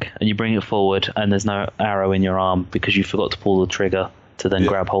back and you bring it forward, and there's no arrow in your arm because you forgot to pull the trigger to then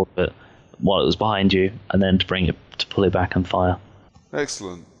grab hold of it while it was behind you, and then to pull it back and fire.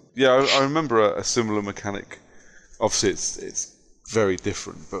 Excellent. Yeah, I remember a similar mechanic. Obviously, it's very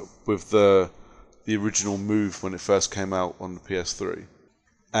different, but with the original Move when it first came out on the PS3,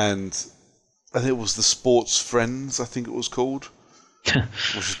 and I think it was the Sports Friends, I think it was called,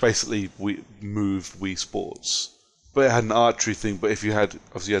 which is basically Wii Sports. But it had an archery thing, but if you had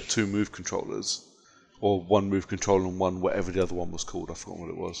two Move controllers, or one Move controller and one whatever the other one was called, I forgot what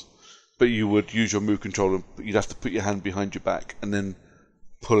it was. But you would use your Move controller, but you'd have to put your hand behind your back and then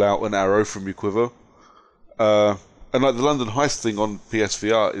pull out an arrow from your quiver. And like the London Heist thing on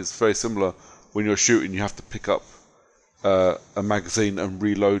PSVR is very similar. When you're shooting, you have to pick up a magazine and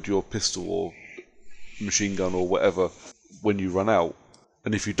reload your pistol or machine gun or whatever when you run out.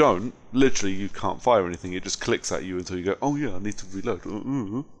 And if you don't, literally you can't fire anything. It just clicks at you until you go, oh yeah, I need to reload.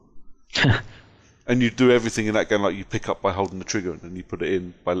 And you do everything in that game like you pick up by holding the trigger and then you put it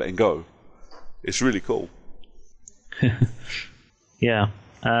in by letting go. It's really cool. Yeah.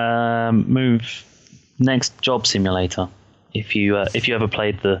 Move next, Job Simulator. If you ever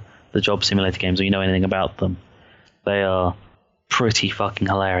played the Job Simulator games or you know anything about them, they are pretty fucking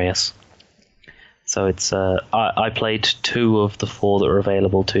hilarious. So it's I played 2 of the 4 that were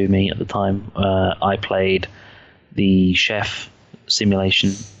available to me at the time. I played the chef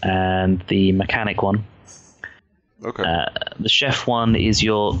simulation and the mechanic one. Okay. The chef one is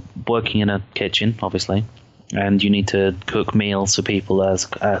you're working in a kitchen, obviously, and you need to cook meals for people as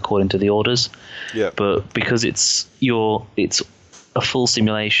according to the orders. Yeah. But because it's a full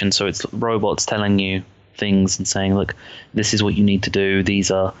simulation, so it's robots telling you things and saying, look, this is what you need to do. These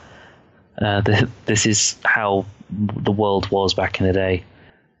are this is how the world was back in the day.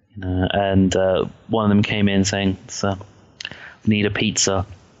 And one of them came in saying, need a pizza.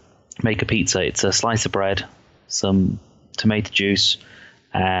 Make a pizza. It's a slice of bread, some tomato juice,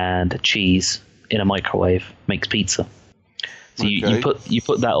 and cheese in a microwave. Makes pizza. So you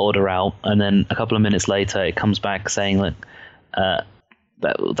put that order out, and then a couple of minutes later, it comes back saying that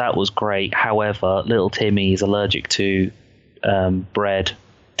that was great. However, little Timmy is allergic to bread,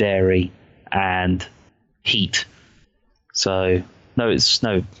 dairy, and heat. So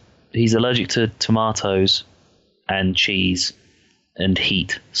he's allergic to tomatoes and cheese and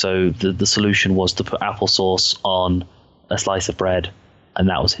heat. So the solution was to put applesauce on a slice of bread, and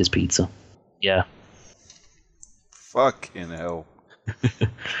that was his pizza. Yeah. Fucking hell.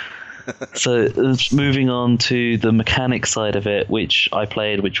 So moving on to the mechanic side of it, which I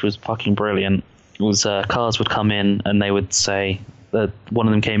played, which was fucking brilliant, was cars would come in and they would say that one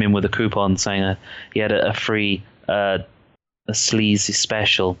of them came in with a coupon saying he had a free a sleazy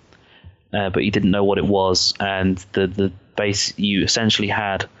special, but he didn't know what it was, and the base, you essentially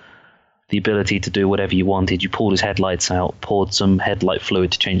had the ability to do whatever you wanted. You pulled his headlights out, poured some headlight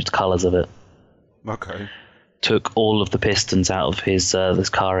fluid to change the colours of it. Okay. Took all of the pistons out of his this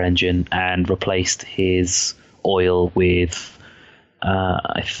car engine and replaced his oil with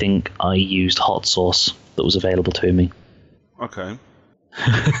I think I used hot sauce that was available to me. Okay.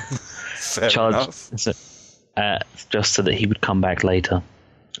 Fair enough. Just so that he would come back later.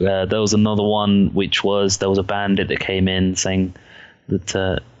 There was another one which was, there was a bandit that came in saying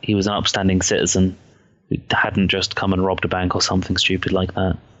that he was an upstanding citizen who hadn't just come and robbed a bank or something stupid like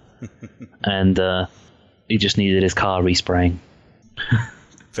that. And he just needed his car respraying.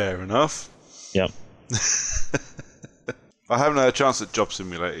 Fair enough. Yep. I haven't had a chance at Job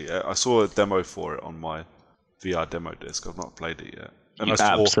Simulator yet. I saw a demo for it on my VR demo disc. I've not played it yet. And you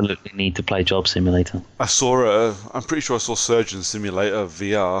absolutely need to play Job Simulator. I'm pretty sure I saw Surgeon Simulator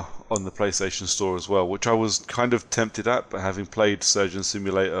VR on the PlayStation Store as well, which I was kind of tempted at, but having played Surgeon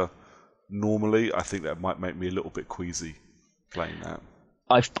Simulator normally, I think that might make me a little bit queasy playing that.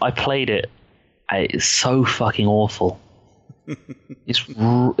 I played it. It's so fucking awful.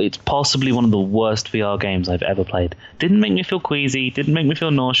 It's possibly one of the worst VR games I've ever played. Didn't make me feel queasy, didn't make me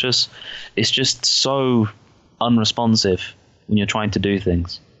feel nauseous. It's just so unresponsive when you're trying to do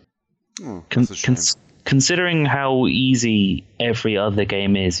things. Considering how easy every other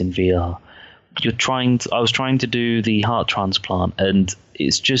game is in VR, I was trying to do the heart transplant, and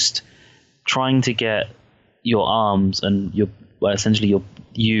it's just trying to get your arms and essentially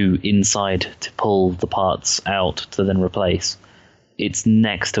you inside to pull the parts out to then replace. It's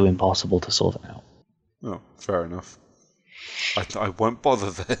next to impossible to sort it out. Oh, fair enough. I won't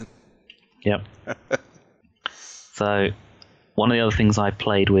bother then. Yep. So, one of the other things I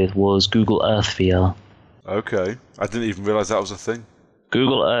played with was Google Earth VR. Okay. I didn't even realise that was a thing.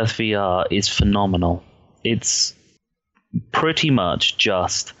 Google Earth VR is phenomenal. It's pretty much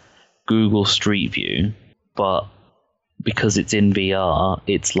just Google Street View, but because it's in VR,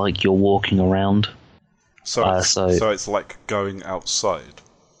 it's like you're walking around. So it's like going outside?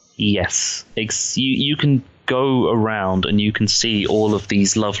 Yes. You can go around and you can see all of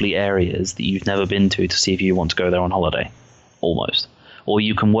these lovely areas that you've never been to see if you want to go there on holiday, almost. Or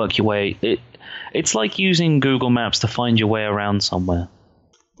you can work your way... It's like using Google Maps to find your way around somewhere.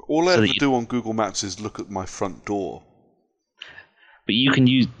 All I ever do on Google Maps is look at my front door. But you can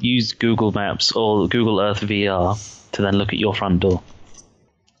use Google Maps or Google Earth VR to then look at your front door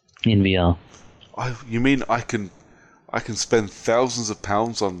in VR. You mean I can spend thousands of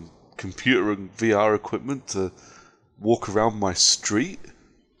pounds on computer and VR equipment to walk around my street?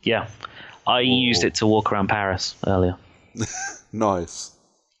 Yeah. I used it to walk around Paris earlier. Nice.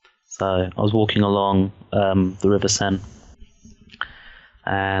 So I was walking along the River Seine,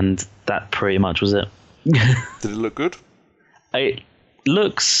 and that pretty much was it. Did it look good? It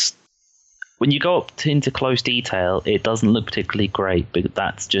looks, when you go up into close detail, it doesn't look particularly great, but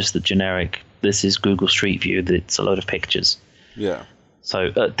that's just the generic, this is Google Street View, that it's a load of pictures. Yeah.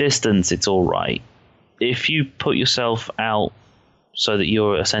 So at distance, it's all right. If you put yourself out so that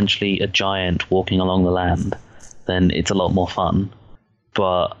you're essentially a giant walking along the land, then it's a lot more fun.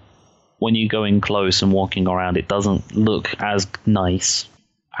 But when you go in close and walking around, it doesn't look as nice.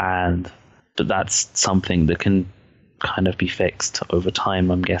 But that's something that can kind of be fixed over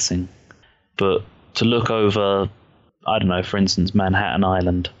time, I'm guessing. But to look over, I don't know, for instance, Manhattan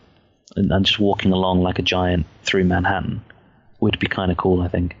Island, and just walking along like a giant through Manhattan would be kind of cool, I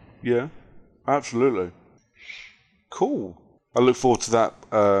think. Yeah, absolutely. Cool. I look forward to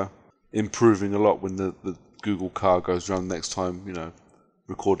that improving a lot when the Google car goes around next time,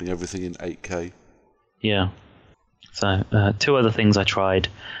 recording everything in 8K. Yeah. So, two other things I tried.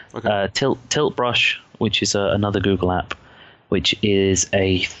 Okay. Tilt Brush, which is another Google app, which is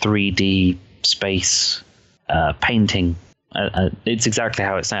a 3D space painting. It's exactly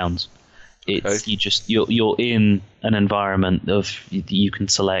how it sounds. It's you're in an environment of you can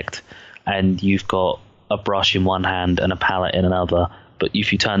select, and you've got a brush in one hand and a palette in another. But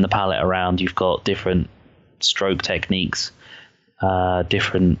if you turn the palette around, you've got different stroke techniques,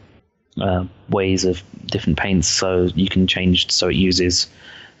 different ways of different paints. So you can change so it uses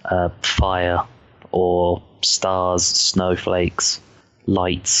fire or stars, snowflakes,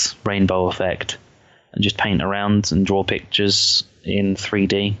 lights, rainbow effect, and just paint around and draw pictures in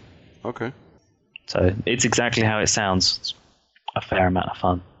 3D. Okay. So it's exactly how it sounds. It's a fair amount of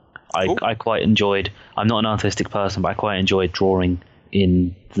fun. Cool. I quite enjoyed, I'm not an artistic person, but I quite enjoyed drawing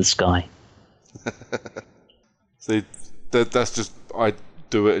in the sky. See, that's just, I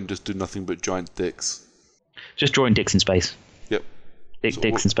do it and just do nothing but giant dicks. Just drawing dicks in space. Yep.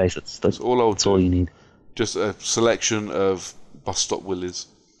 Dicks in space, that's all you need. Just a selection of bus stop willies,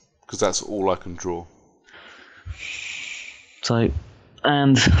 because that's all I can draw. So,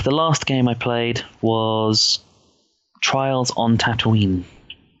 and the last game I played was Trials on Tatooine.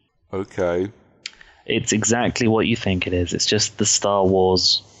 Okay. It's exactly what you think it is. It's just the Star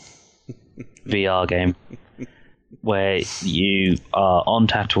Wars VR game where you are on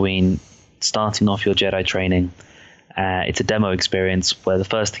Tatooine starting off your Jedi training. It's a demo experience where the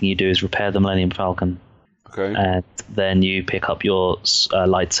first thing you do is repair the Millennium Falcon. Okay. And then you pick up your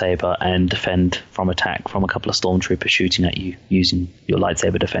lightsaber and defend from attack from a couple of stormtroopers shooting at you using your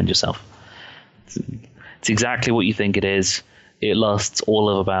lightsaber to defend yourself. It's exactly what you think it is. It lasts all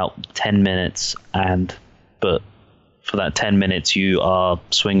of about 10 minutes, but for that 10 minutes you are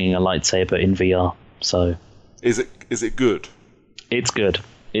swinging a lightsaber in VR. So is it good? It's good.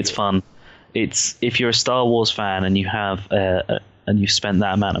 It's fun. It's, if you're a Star Wars fan and you have and you've spent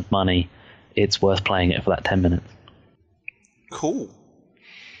that amount of money, it's worth playing it for that 10 minutes. Cool.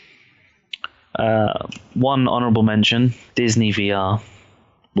 One honorable mention, Disney VR,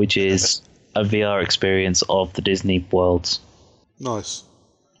 which is a VR experience of the Disney worlds. Nice.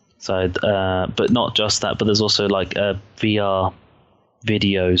 So, but not just that, but there's also like VR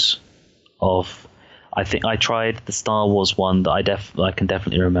videos of, I think I tried the Star Wars one that I can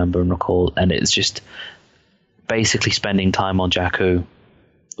definitely remember and recall, and it's just basically spending time on Jakku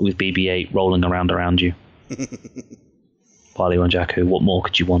with BB-8 rolling around you while you're on Jakku. What more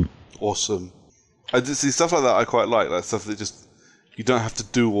could you want? Awesome. I just see stuff like that. I quite like stuff that just you don't have to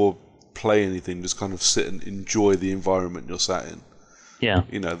do or play anything. Just kind of sit and enjoy the environment you're sat in. Yeah.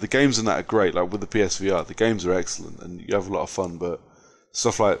 The games in that are great. Like with the PSVR, the games are excellent and you have a lot of fun. But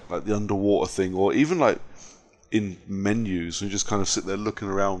stuff like the underwater thing, or even like in menus, and you just kind of sit there looking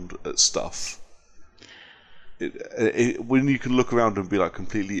around at stuff. When you can look around and be like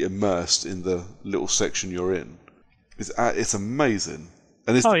completely immersed in the little section you're in, it's amazing.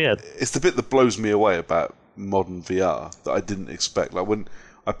 And it's the bit that blows me away about modern VR that I didn't expect. Like when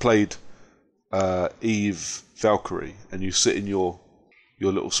I played Eve Valkyrie, and you sit in your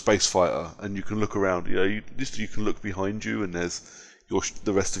little space fighter, and you can look around. You can look behind you, and there's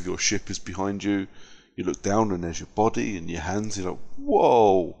the rest of your ship is behind you. You look down, and there's your body and your hands. You're like,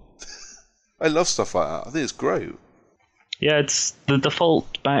 whoa. I love stuff like that. I think it's great. Yeah, it's the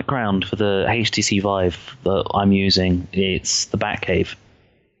default background for the HTC Vive that I'm using. It's the Batcave.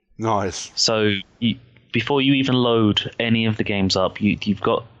 Nice. So before you even load any of the games up, you've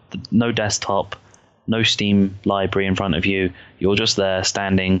got no desktop, no Steam library in front of you. You're just there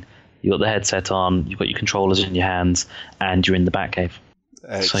standing. You've got the headset on. You've got your controllers in your hands, and you're in the Batcave.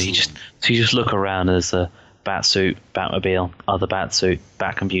 Excellent. So you just look around. There's a Batsuit, Batmobile, other Batsuit,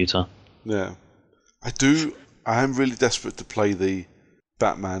 Batcomputer. Yeah. I am really desperate to play the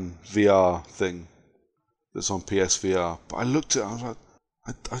Batman VR thing that's on PSVR. But I looked at it, I was like,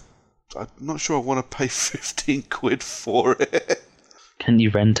 I'm not sure I want to pay 15 quid for it. Can you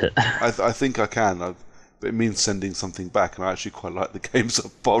rent it? I think I can, but it means sending something back, and I actually quite like the games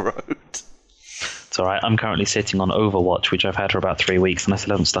I've borrowed. It's alright, I'm currently sitting on Overwatch, which I've had for about 3 weeks, and I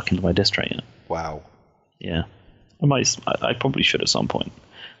still haven't stuck into my disc tray yet. Wow. Yeah. I probably should at some point.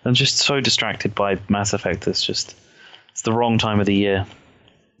 I'm just so distracted by Mass Effect, it's the wrong time of the year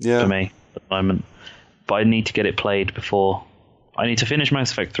for me at the moment. But I need to get it played before... I need to finish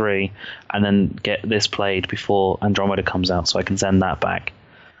Mass Effect 3 and then get this played before Andromeda comes out so I can send that back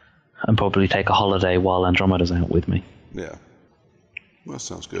and probably take a holiday while Andromeda's out with me. Yeah. Well, that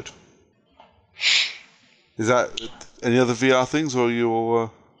sounds good. Is that any other VR things, or are you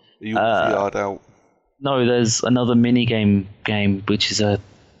VR'd out? No, there's another mini game which is a...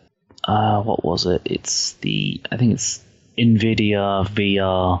 what was it? I think it's NVIDIA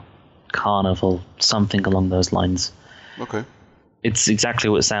VR Carnival, something along those lines. Okay. It's exactly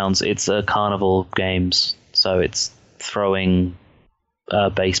what it sounds. It's a carnival games, so it's throwing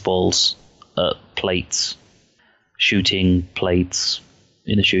baseballs at plates, shooting plates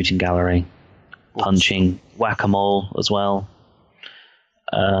in a shooting gallery, punching whack-a-mole as well.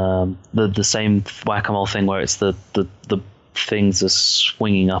 The same whack-a-mole thing where it's the things are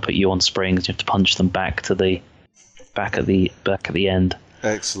swinging up at you on springs. You have to punch them back at the end.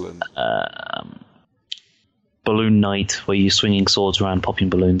 Excellent. Balloon Night, where you're swinging swords around,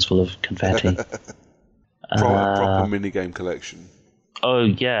 popping balloons full of confetti. Proper minigame collection. Oh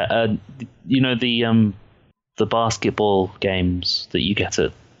yeah, you know the basketball games that you get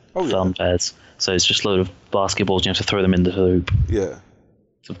at film fairs. So it's just a load of basketballs. You have to throw them in the hoop. Yeah.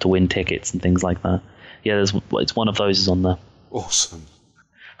 To win tickets and things like that. Yeah, it's one of those is on there. Awesome.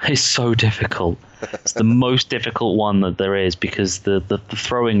 It's so difficult. It's the most difficult one that there is because the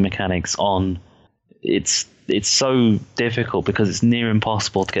throwing mechanics on it's so difficult because it's near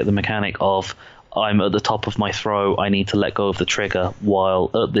impossible to get the mechanic of I'm at the top of my throw, I need to let go of the trigger while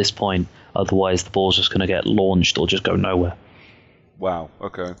at this point, otherwise the ball's just going to get launched or just go nowhere. Wow,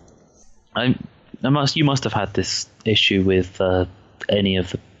 okay. You must have had this issue with any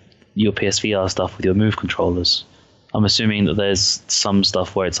of your PSVR stuff with your Move controllers. I'm assuming that there's some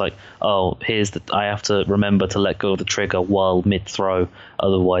stuff where it's like, oh, I have to remember to let go of the trigger while mid-throw,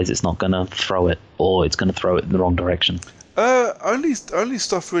 otherwise it's not going to throw it, or it's going to throw it in the wrong direction. Only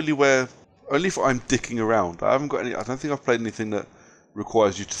stuff really where, only if I'm dicking around. I don't think I've played anything that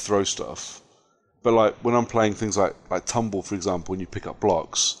requires you to throw stuff. But like when I'm playing things like Tumble, for example, when you pick up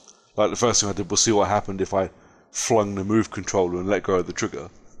blocks, like the first thing I did was see what happened if I flung the Move controller and let go of the trigger.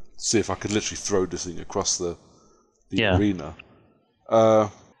 See if I could literally throw this thing across the arena.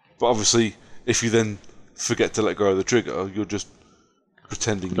 But obviously, if you then forget to let go of the trigger, you're just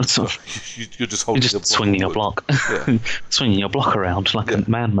pretending you're just holding. You're just swinging a block, swinging your block around like a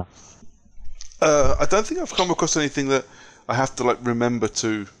madman. I don't think I've come across anything that I have to remember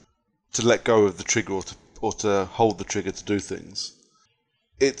to let go of the trigger or to hold the trigger to do things.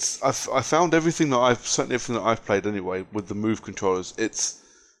 I found everything that I've played anyway with the Move controllers. It's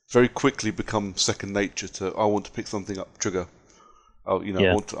very quickly become second nature to I want to pick something up, trigger. I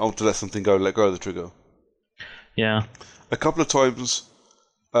want to let something go, let go of the trigger. Yeah. A couple of times,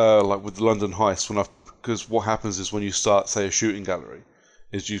 like with the London Heist, because what happens is when you start, say, a shooting gallery,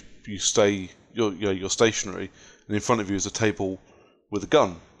 is you're stationary, and in front of you is a table with a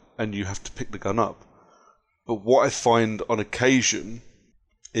gun, and you have to pick the gun up. But what I find on occasion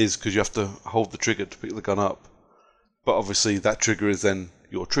is because you have to hold the trigger to pick the gun up, but obviously that trigger is then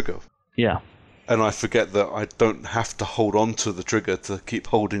your trigger. Yeah. And I forget that I don't have to hold on to the trigger to keep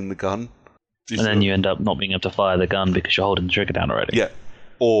holding the gun. Then you end up not being able to fire the gun because you're holding the trigger down already. Yeah.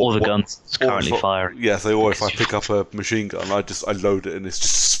 Or the gun's currently firing. Yeah, or if I pick up a machine gun, I load it and it's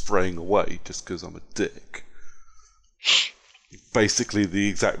just spraying away just because I'm a dick. Basically the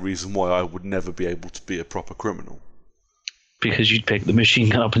exact reason why I would never be able to be a proper criminal. Because you'd pick the machine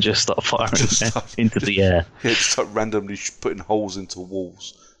gun up and just start firing into the air. Yeah, just start randomly putting holes into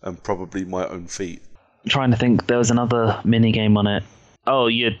walls and probably my own feet. I'm trying to think, there was another mini game on it. Oh,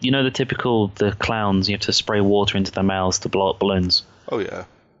 you know the clowns, you have to spray water into their mouths to blow up balloons. Oh yeah.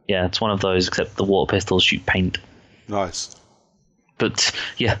 Yeah, it's one of those, except the water pistols shoot paint. Nice. But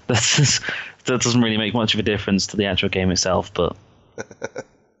yeah, that doesn't really make much of a difference to the actual game itself, but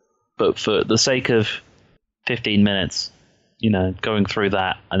for the sake of 15 minutes, going through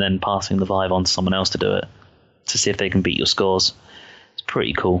that and then passing the Vive on to someone else to do it, to see if they can beat your scores. It's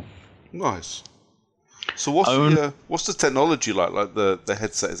pretty cool. Nice. So what's the technology like? Like the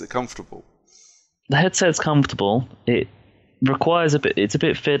headset, is it comfortable? The headset's comfortable. It requires it's a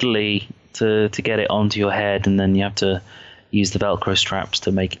bit fiddly to get it onto your head, and then you have to use the Velcro straps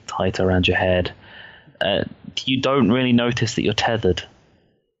to make it tight around your head. You don't really notice that you're tethered.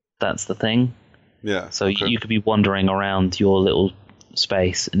 That's the thing. Yeah. So you could be wandering around your little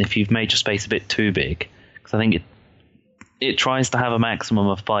space, and if you've made your space a bit too big, because I think it tries to have a maximum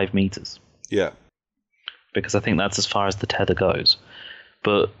of 5 meters. Yeah. Because I think that's as far as the tether goes.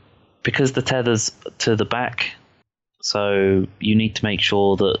 But because the tether's to the back, so you need to make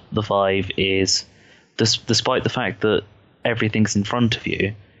sure that the Vive is, despite the fact that everything's in front of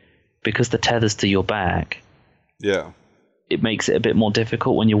you, because the tether's to your back, it makes it a bit more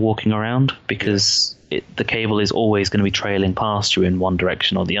difficult when you're walking around, because the cable is always going to be trailing past you in one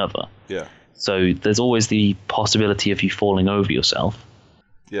direction or the other. Yeah. So there's always the possibility of you falling over yourself.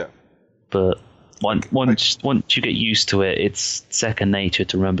 Yeah. But once you get used to it, it's second nature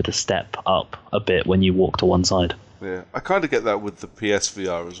to remember to step up a bit when you walk to one side. Yeah, I kind of get that with the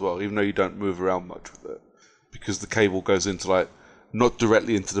PSVR as well, even though you don't move around much with it, because the cable goes into like not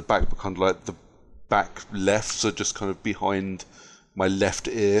directly into the back, but kind of like the back left, so just kind of behind my left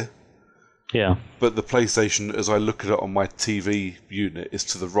ear. Yeah. But the PlayStation, as I look at it on my TV unit, is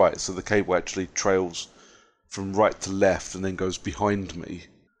to the right, so the cable actually trails from right to left and then goes behind me.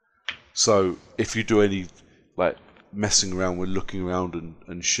 So if you do any like messing around with looking around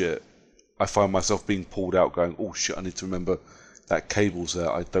and shit, I find myself being pulled out going, oh shit, I need to remember that cable's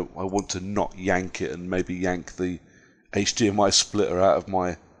there. I want to not yank it and maybe yank the HDMI splitter out of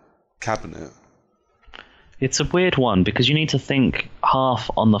my cabinet. It's a weird one, because you need to think half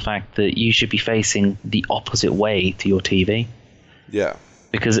on the fact that you should be facing the opposite way to your TV. Yeah.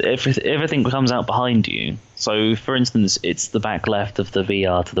 Because everything comes out behind you. So, for instance, it's the back left of the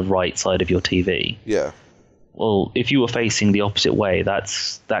VR to the right side of your TV. Yeah. Well, if you were facing the opposite way,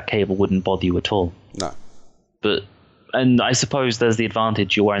 that cable wouldn't bother you at all. No. And I suppose there's the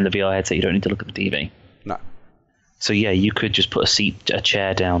advantage you're wearing the VR headset, you don't need to look at the TV. No. So yeah, you could just put a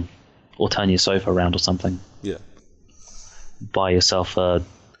chair down, or turn your sofa around or something. Yeah. Buy yourself a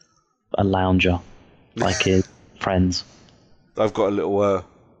lounger, like your friends. I've got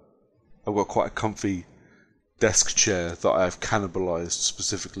quite a comfy desk chair that I've cannibalized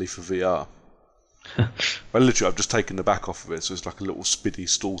specifically for VR. I've just taken the back off of it, so it's like a little spiddy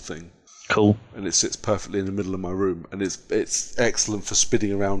stool thing. Cool. And it sits perfectly in the middle of my room, and it's excellent for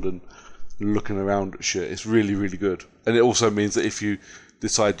spinning around and looking around at shit. It's really, really good. And it also means that if you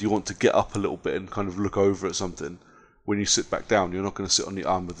decide you want to get up a little bit and kind of look over at something, when you sit back down, you're not going to sit on the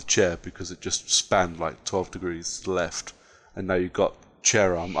arm of the chair, because it just spanned like 12 degrees to the left, and now you've got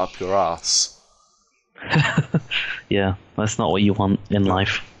chair arm up your ass. Yeah, that's not what you want in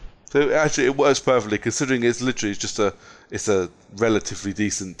life. So actually, it works perfectly, considering it's a relatively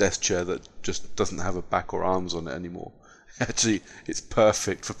decent desk chair that just doesn't have a back or arms on it anymore. Actually, it's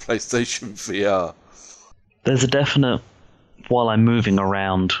perfect for PlayStation VR. There's a definite, while I'm moving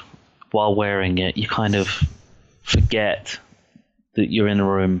around, while wearing it, you kind of forget that you're in a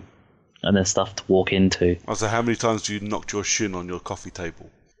room and there's stuff to walk into. So how many times do you knock your shin on your coffee table?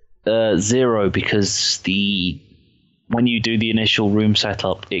 0, because when you do the initial room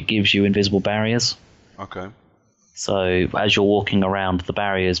setup, it gives you invisible barriers. Okay. So as you're walking around, the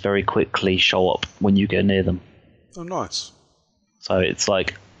barriers very quickly show up when you get near them. Oh, nice. So it's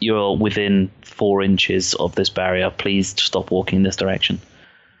like, you're within 4 inches of this barrier, please stop walking in this direction.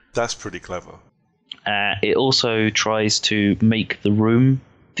 That's pretty clever. It also tries to make the room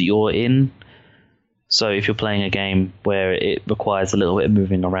that you're in. So if you're playing a game where it requires a little bit of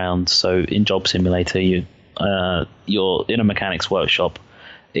moving around, so in Job Simulator, you're in a mechanic's workshop,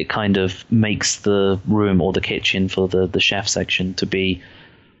 it kind of makes the room or the kitchen for the chef section to be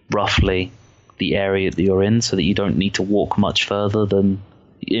roughly the area that you're in, so that you don't need to walk much further than...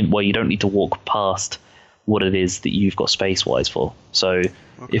 Well, you don't need to walk past what it is that you've got space-wise for. So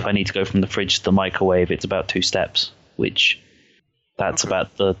if I need to go from the fridge to the microwave, it's about 2 steps, which... That's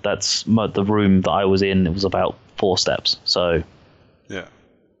about the room that I was in. It was about 4 steps. So, yeah,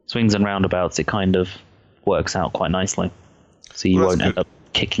 swings and roundabouts. It kind of works out quite nicely, so you won't end up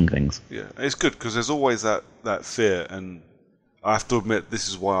kicking things. Yeah, it's good, because there's always that fear, and I have to admit this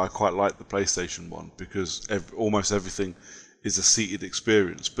is why I quite like the PlayStation 1, because almost everything is a seated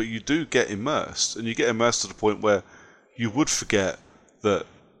experience. But you do get immersed, and you get immersed to the point where you would forget that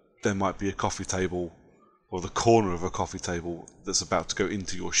there might be a coffee table, or the corner of a coffee table that's about to go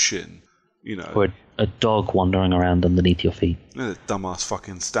into your shin, you know. Or a dog wandering around underneath your feet. You know, the dumbass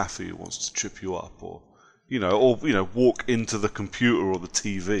fucking staffy who wants to trip you up, or walk into the computer or the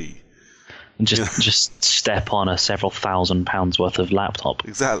TV. and just step on a several £1,000s worth of laptop.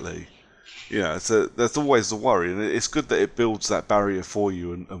 Exactly. Yeah, there's always the worry, and it's good that it builds that barrier for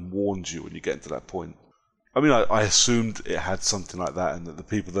you and warns you when you get to that point. I mean, I assumed it had something like that, and that the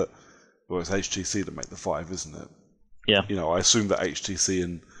people that, well, it's HTC that make the Vive, isn't it? Yeah. I assumed that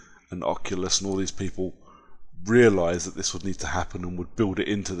HTC and Oculus and all these people realised that this would need to happen and would build it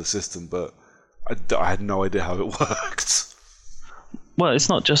into the system, but I had no idea how it worked. Well, it's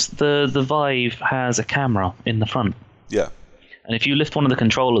not just the Vive has a camera in the front. Yeah. And if you lift one of the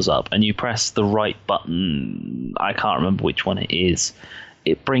controllers up and you press the right button, I can't remember which one it is,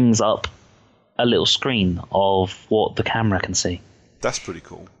 it brings up a little screen of what the camera can see. That's pretty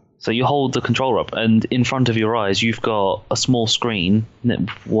cool. So you hold the controller up, and in front of your eyes, you've got a small screen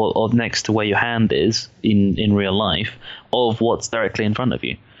next to where your hand is in real life of what's directly in front of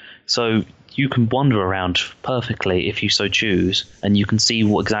you. So you can wander around perfectly if you so choose, and you can see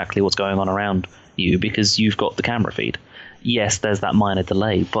exactly what's going on around you because you've got the camera feed. Yes, there's that minor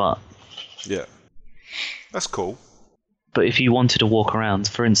delay, but... Yeah. That's cool. But if you wanted to walk around,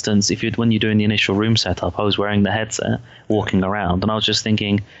 for instance, when you're doing the initial room setup, I was wearing the headset, walking around, and I was just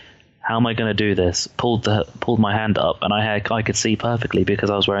thinking, how am I going to do this? Pulled my hand up, and I could see perfectly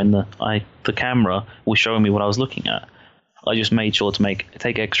because I was wearing the camera was showing me what I was looking at. I just made sure to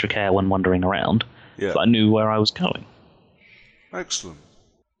take extra care when wandering around, so I knew where I was going. Excellent.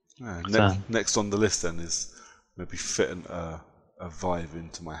 Yeah, next on the list then is maybe fitting a Vive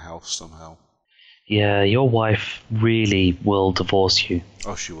into my house somehow. Yeah, your wife really will divorce you.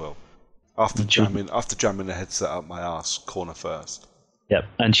 Oh, she will. After jamming the headset up my ass corner first. Yep,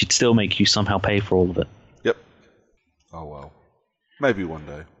 and she'd still make you somehow pay for all of it. Yep. Oh well. Maybe one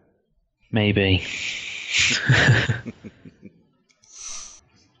day. Maybe.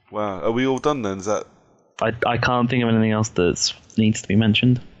 Wow, are we all done then? Is that... I can't think of anything else that needs to be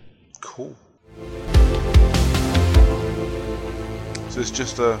mentioned. Cool. So it's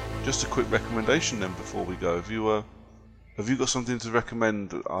just a quick recommendation then before we go. Have you got something to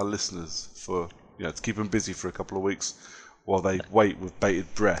recommend our listeners for to keep them busy for a couple of weeks while they wait with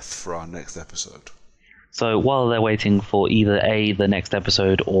bated breath for our next episode? So while they're waiting for either A, the next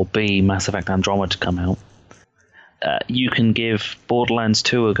episode, or B, Mass Effect Andromeda to come out, you can give Borderlands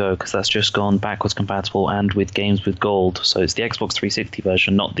 2 a go because that's just gone backwards compatible and with games with gold. So it's the Xbox 360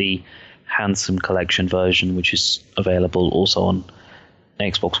 version, not the Handsome Collection version, which is available also on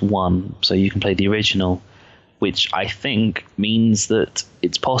Xbox One. So you can play the original, which I think means that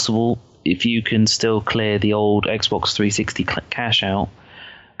it's possible if you can still clear the old Xbox 360 cache out,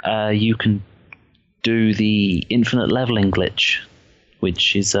 you can do the infinite leveling glitch,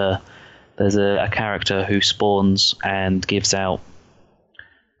 which is there's a character who spawns and gives out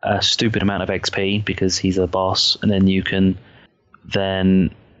a stupid amount of XP because he's a boss, and then you're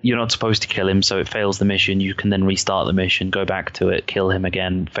not supposed to kill him, so it fails the mission. You can then restart the mission, go back to it, kill him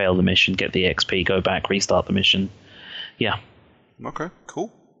again, fail the mission, get the XP, go back, restart the mission. Yeah. Okay,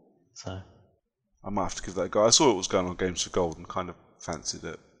 cool. So I might have to give that a go. I saw it was going on Games for Gold and kind of fancied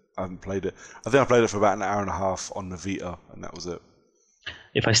it. I haven't played it. I think I played it for about an hour and a half on the Vita, and that was it.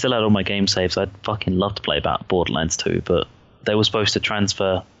 If I still had all my game saves, I'd fucking love to play about Borderlands 2, but they were supposed to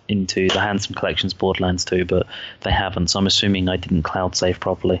transfer into the Handsome Collection's Borderlands 2, but they haven't, so I'm assuming I didn't cloud save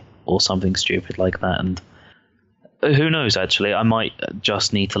properly or something stupid like that. And who knows, actually, I might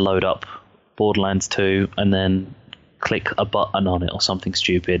just need to load up Borderlands 2 and then click a button on it or something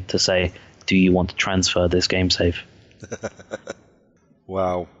stupid to say, do you want to transfer this game save?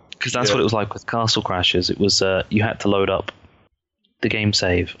 Wow. Because that's what it was like with Castle Crashers. It was you had to load up the game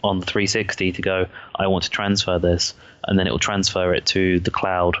save on the 360 to go, I want to transfer this, and then it will transfer it to the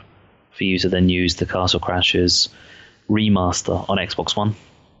cloud for you to then use the Castle Crashers remaster on Xbox One.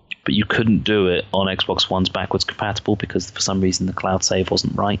 But you couldn't do it on Xbox One's backwards compatible because for some reason the cloud save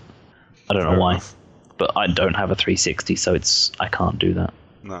wasn't right. I don't know why. But I don't have a 360, so I can't do that.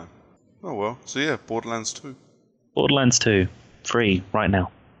 No. Oh well. So yeah, Borderlands 2. Borderlands 2. Free right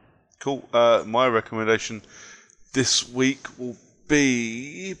now. Cool. My recommendation this week will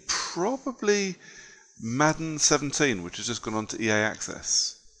be probably Madden 17, which has just gone on to EA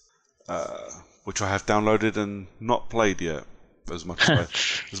Access, which I have downloaded and not played yet. As much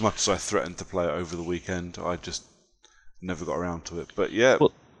as I threatened to play it over the weekend, I just never got around to it. But yeah.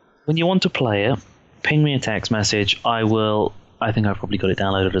 Well, when you want to play it, ping me a text message. I think I've probably got it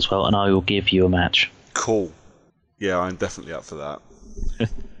downloaded as well, and I will give you a match. Cool. Yeah, I'm definitely up for that. I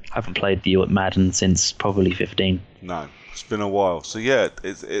haven't played you at Madden since probably 15. No, it's been a while. So yeah,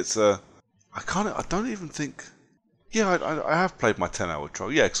 it's I don't even think. Yeah, I have played my 10-hour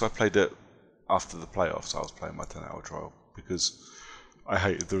trial. Yeah, because I played it after the playoffs. I was playing my 10-hour trial because I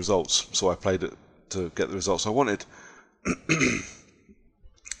hated the results, so I played it to get the results I wanted.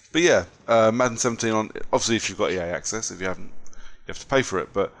 But yeah, Madden 17 on, obviously if you've got EA access, if you haven't, you have to pay for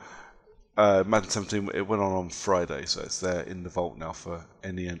it, but Madden 17, it went on Friday, so it's there in the vault now for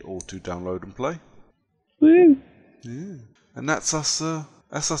any and all to download and play. Woo! Yeah, and that's us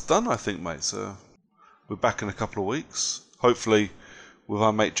done, I think, mate. So we're back in a couple of weeks, hopefully with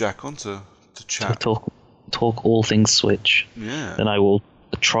our mate Jack on to chat. To talk all things Switch. Yeah. Then I will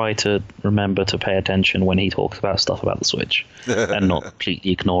try to remember to pay attention when he talks about stuff about the Switch and not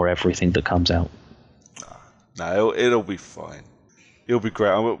completely ignore everything that comes out. No, it'll be fine. It'll be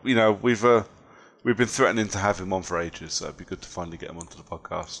great. You know, we've been threatening to have him on for ages, so it'd be good to finally get him onto the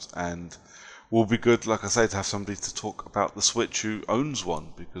podcast. And will be good, like I say, to have somebody to talk about the Switch who owns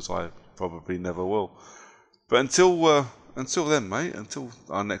one, because I probably never will. But until then, mate, until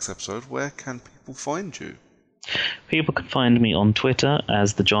our next episode, where can people find you? People can find me on Twitter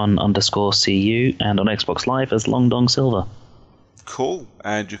as the John_CU and on Xbox Live as LongDongSilver. Cool.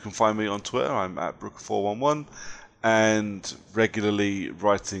 And you can find me on Twitter. I'm at Brooker411 and regularly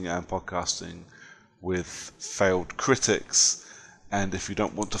writing and podcasting with Failed Critics. And if you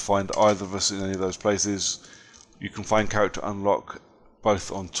don't want to find either of us in any of those places, you can find Character Unlock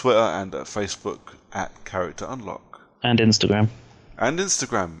both on Twitter and at Facebook at Character Unlock. And Instagram. And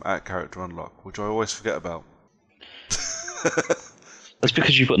Instagram at Character Unlock, which I always forget about. That's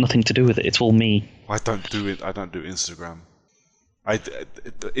because you've got nothing to do with it. It's all me. I don't do Instagram.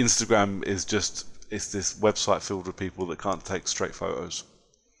 Instagram is just, it's this website filled with people that can't take straight photos.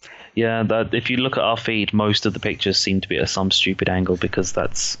 Yeah, if you look at our feed, most of the pictures seem to be at some stupid angle because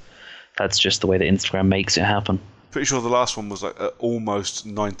that's just the way that Instagram makes it happen. Pretty sure the last one was like at almost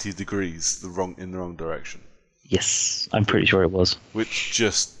 90 degrees in the wrong direction. Yes, I'm pretty sure it was. Which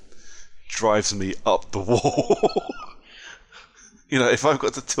just drives me up the wall. You know, if I've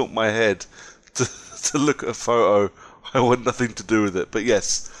got to tilt my head to look at a photo, I want nothing to do with it. But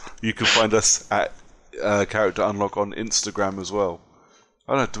yes, you can find us at Character Unlock on Instagram as well.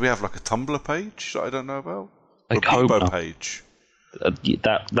 I don't know, do we have like a Tumblr page that I don't know about? A Bebo page?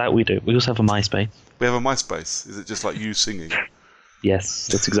 That we do. We also have a MySpace. We have a MySpace. Is it just like you singing? Yes,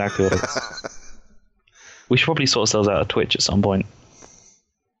 that's exactly what it is. We should probably sort ourselves out a Twitch at some point.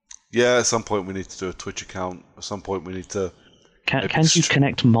 Yeah, at some point we need to do a Twitch account. At some point we need to... Can you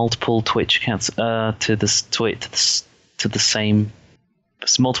connect multiple Twitch accounts to the same...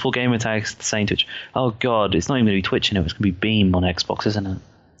 multiple gamer tags to the same Twitch? Oh god, it's not even going to be Twitch anymore. It's going to be Beam on Xbox, isn't it?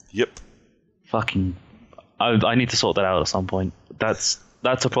 Yep. Fucking... I need to sort that out at some point. That's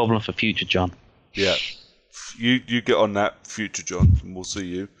a problem for future John. Yeah. You get on that, future John, and we'll see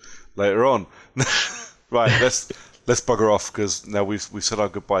you later on. Right, let's bugger off, because now we've said our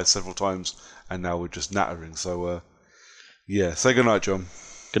goodbyes several times, and now we're just nattering. So, yeah, say goodnight, John.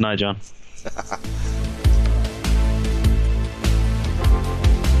 Good night, John.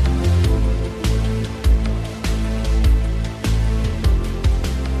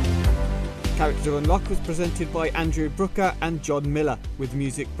 Character Unlock was presented by Andrew Brooker and John Miller, with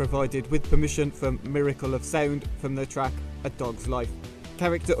music provided with permission from Miracle of Sound from the track A Dog's Life.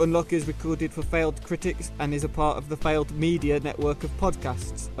 Character Unlock is recorded for Failed Critics and is a part of the Failed Media network of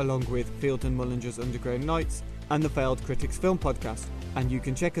podcasts, along with Field and Mullinger's Underground Nights and the Failed Critics Film Podcast. And you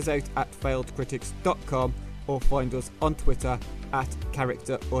can check us out at failedcritics.com or find us on Twitter at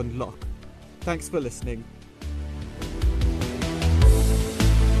Character Unlock. Thanks for listening.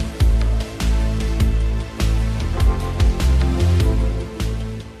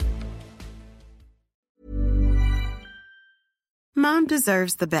 Mom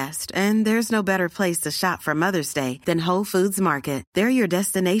deserves the best, and there's no better place to shop for Mother's Day than Whole Foods Market. They're your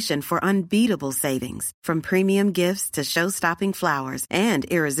destination for unbeatable savings, from premium gifts to show-stopping flowers and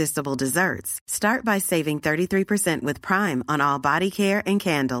irresistible desserts. Start by saving 33% with Prime on all body care and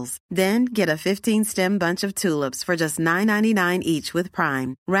candles. Then get a 15-stem bunch of tulips for just $9.99 each with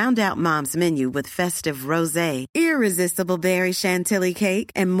Prime. Round out Mom's menu with festive rosé, irresistible berry chantilly cake,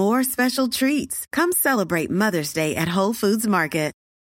 and more special treats. Come celebrate Mother's Day at Whole Foods Market.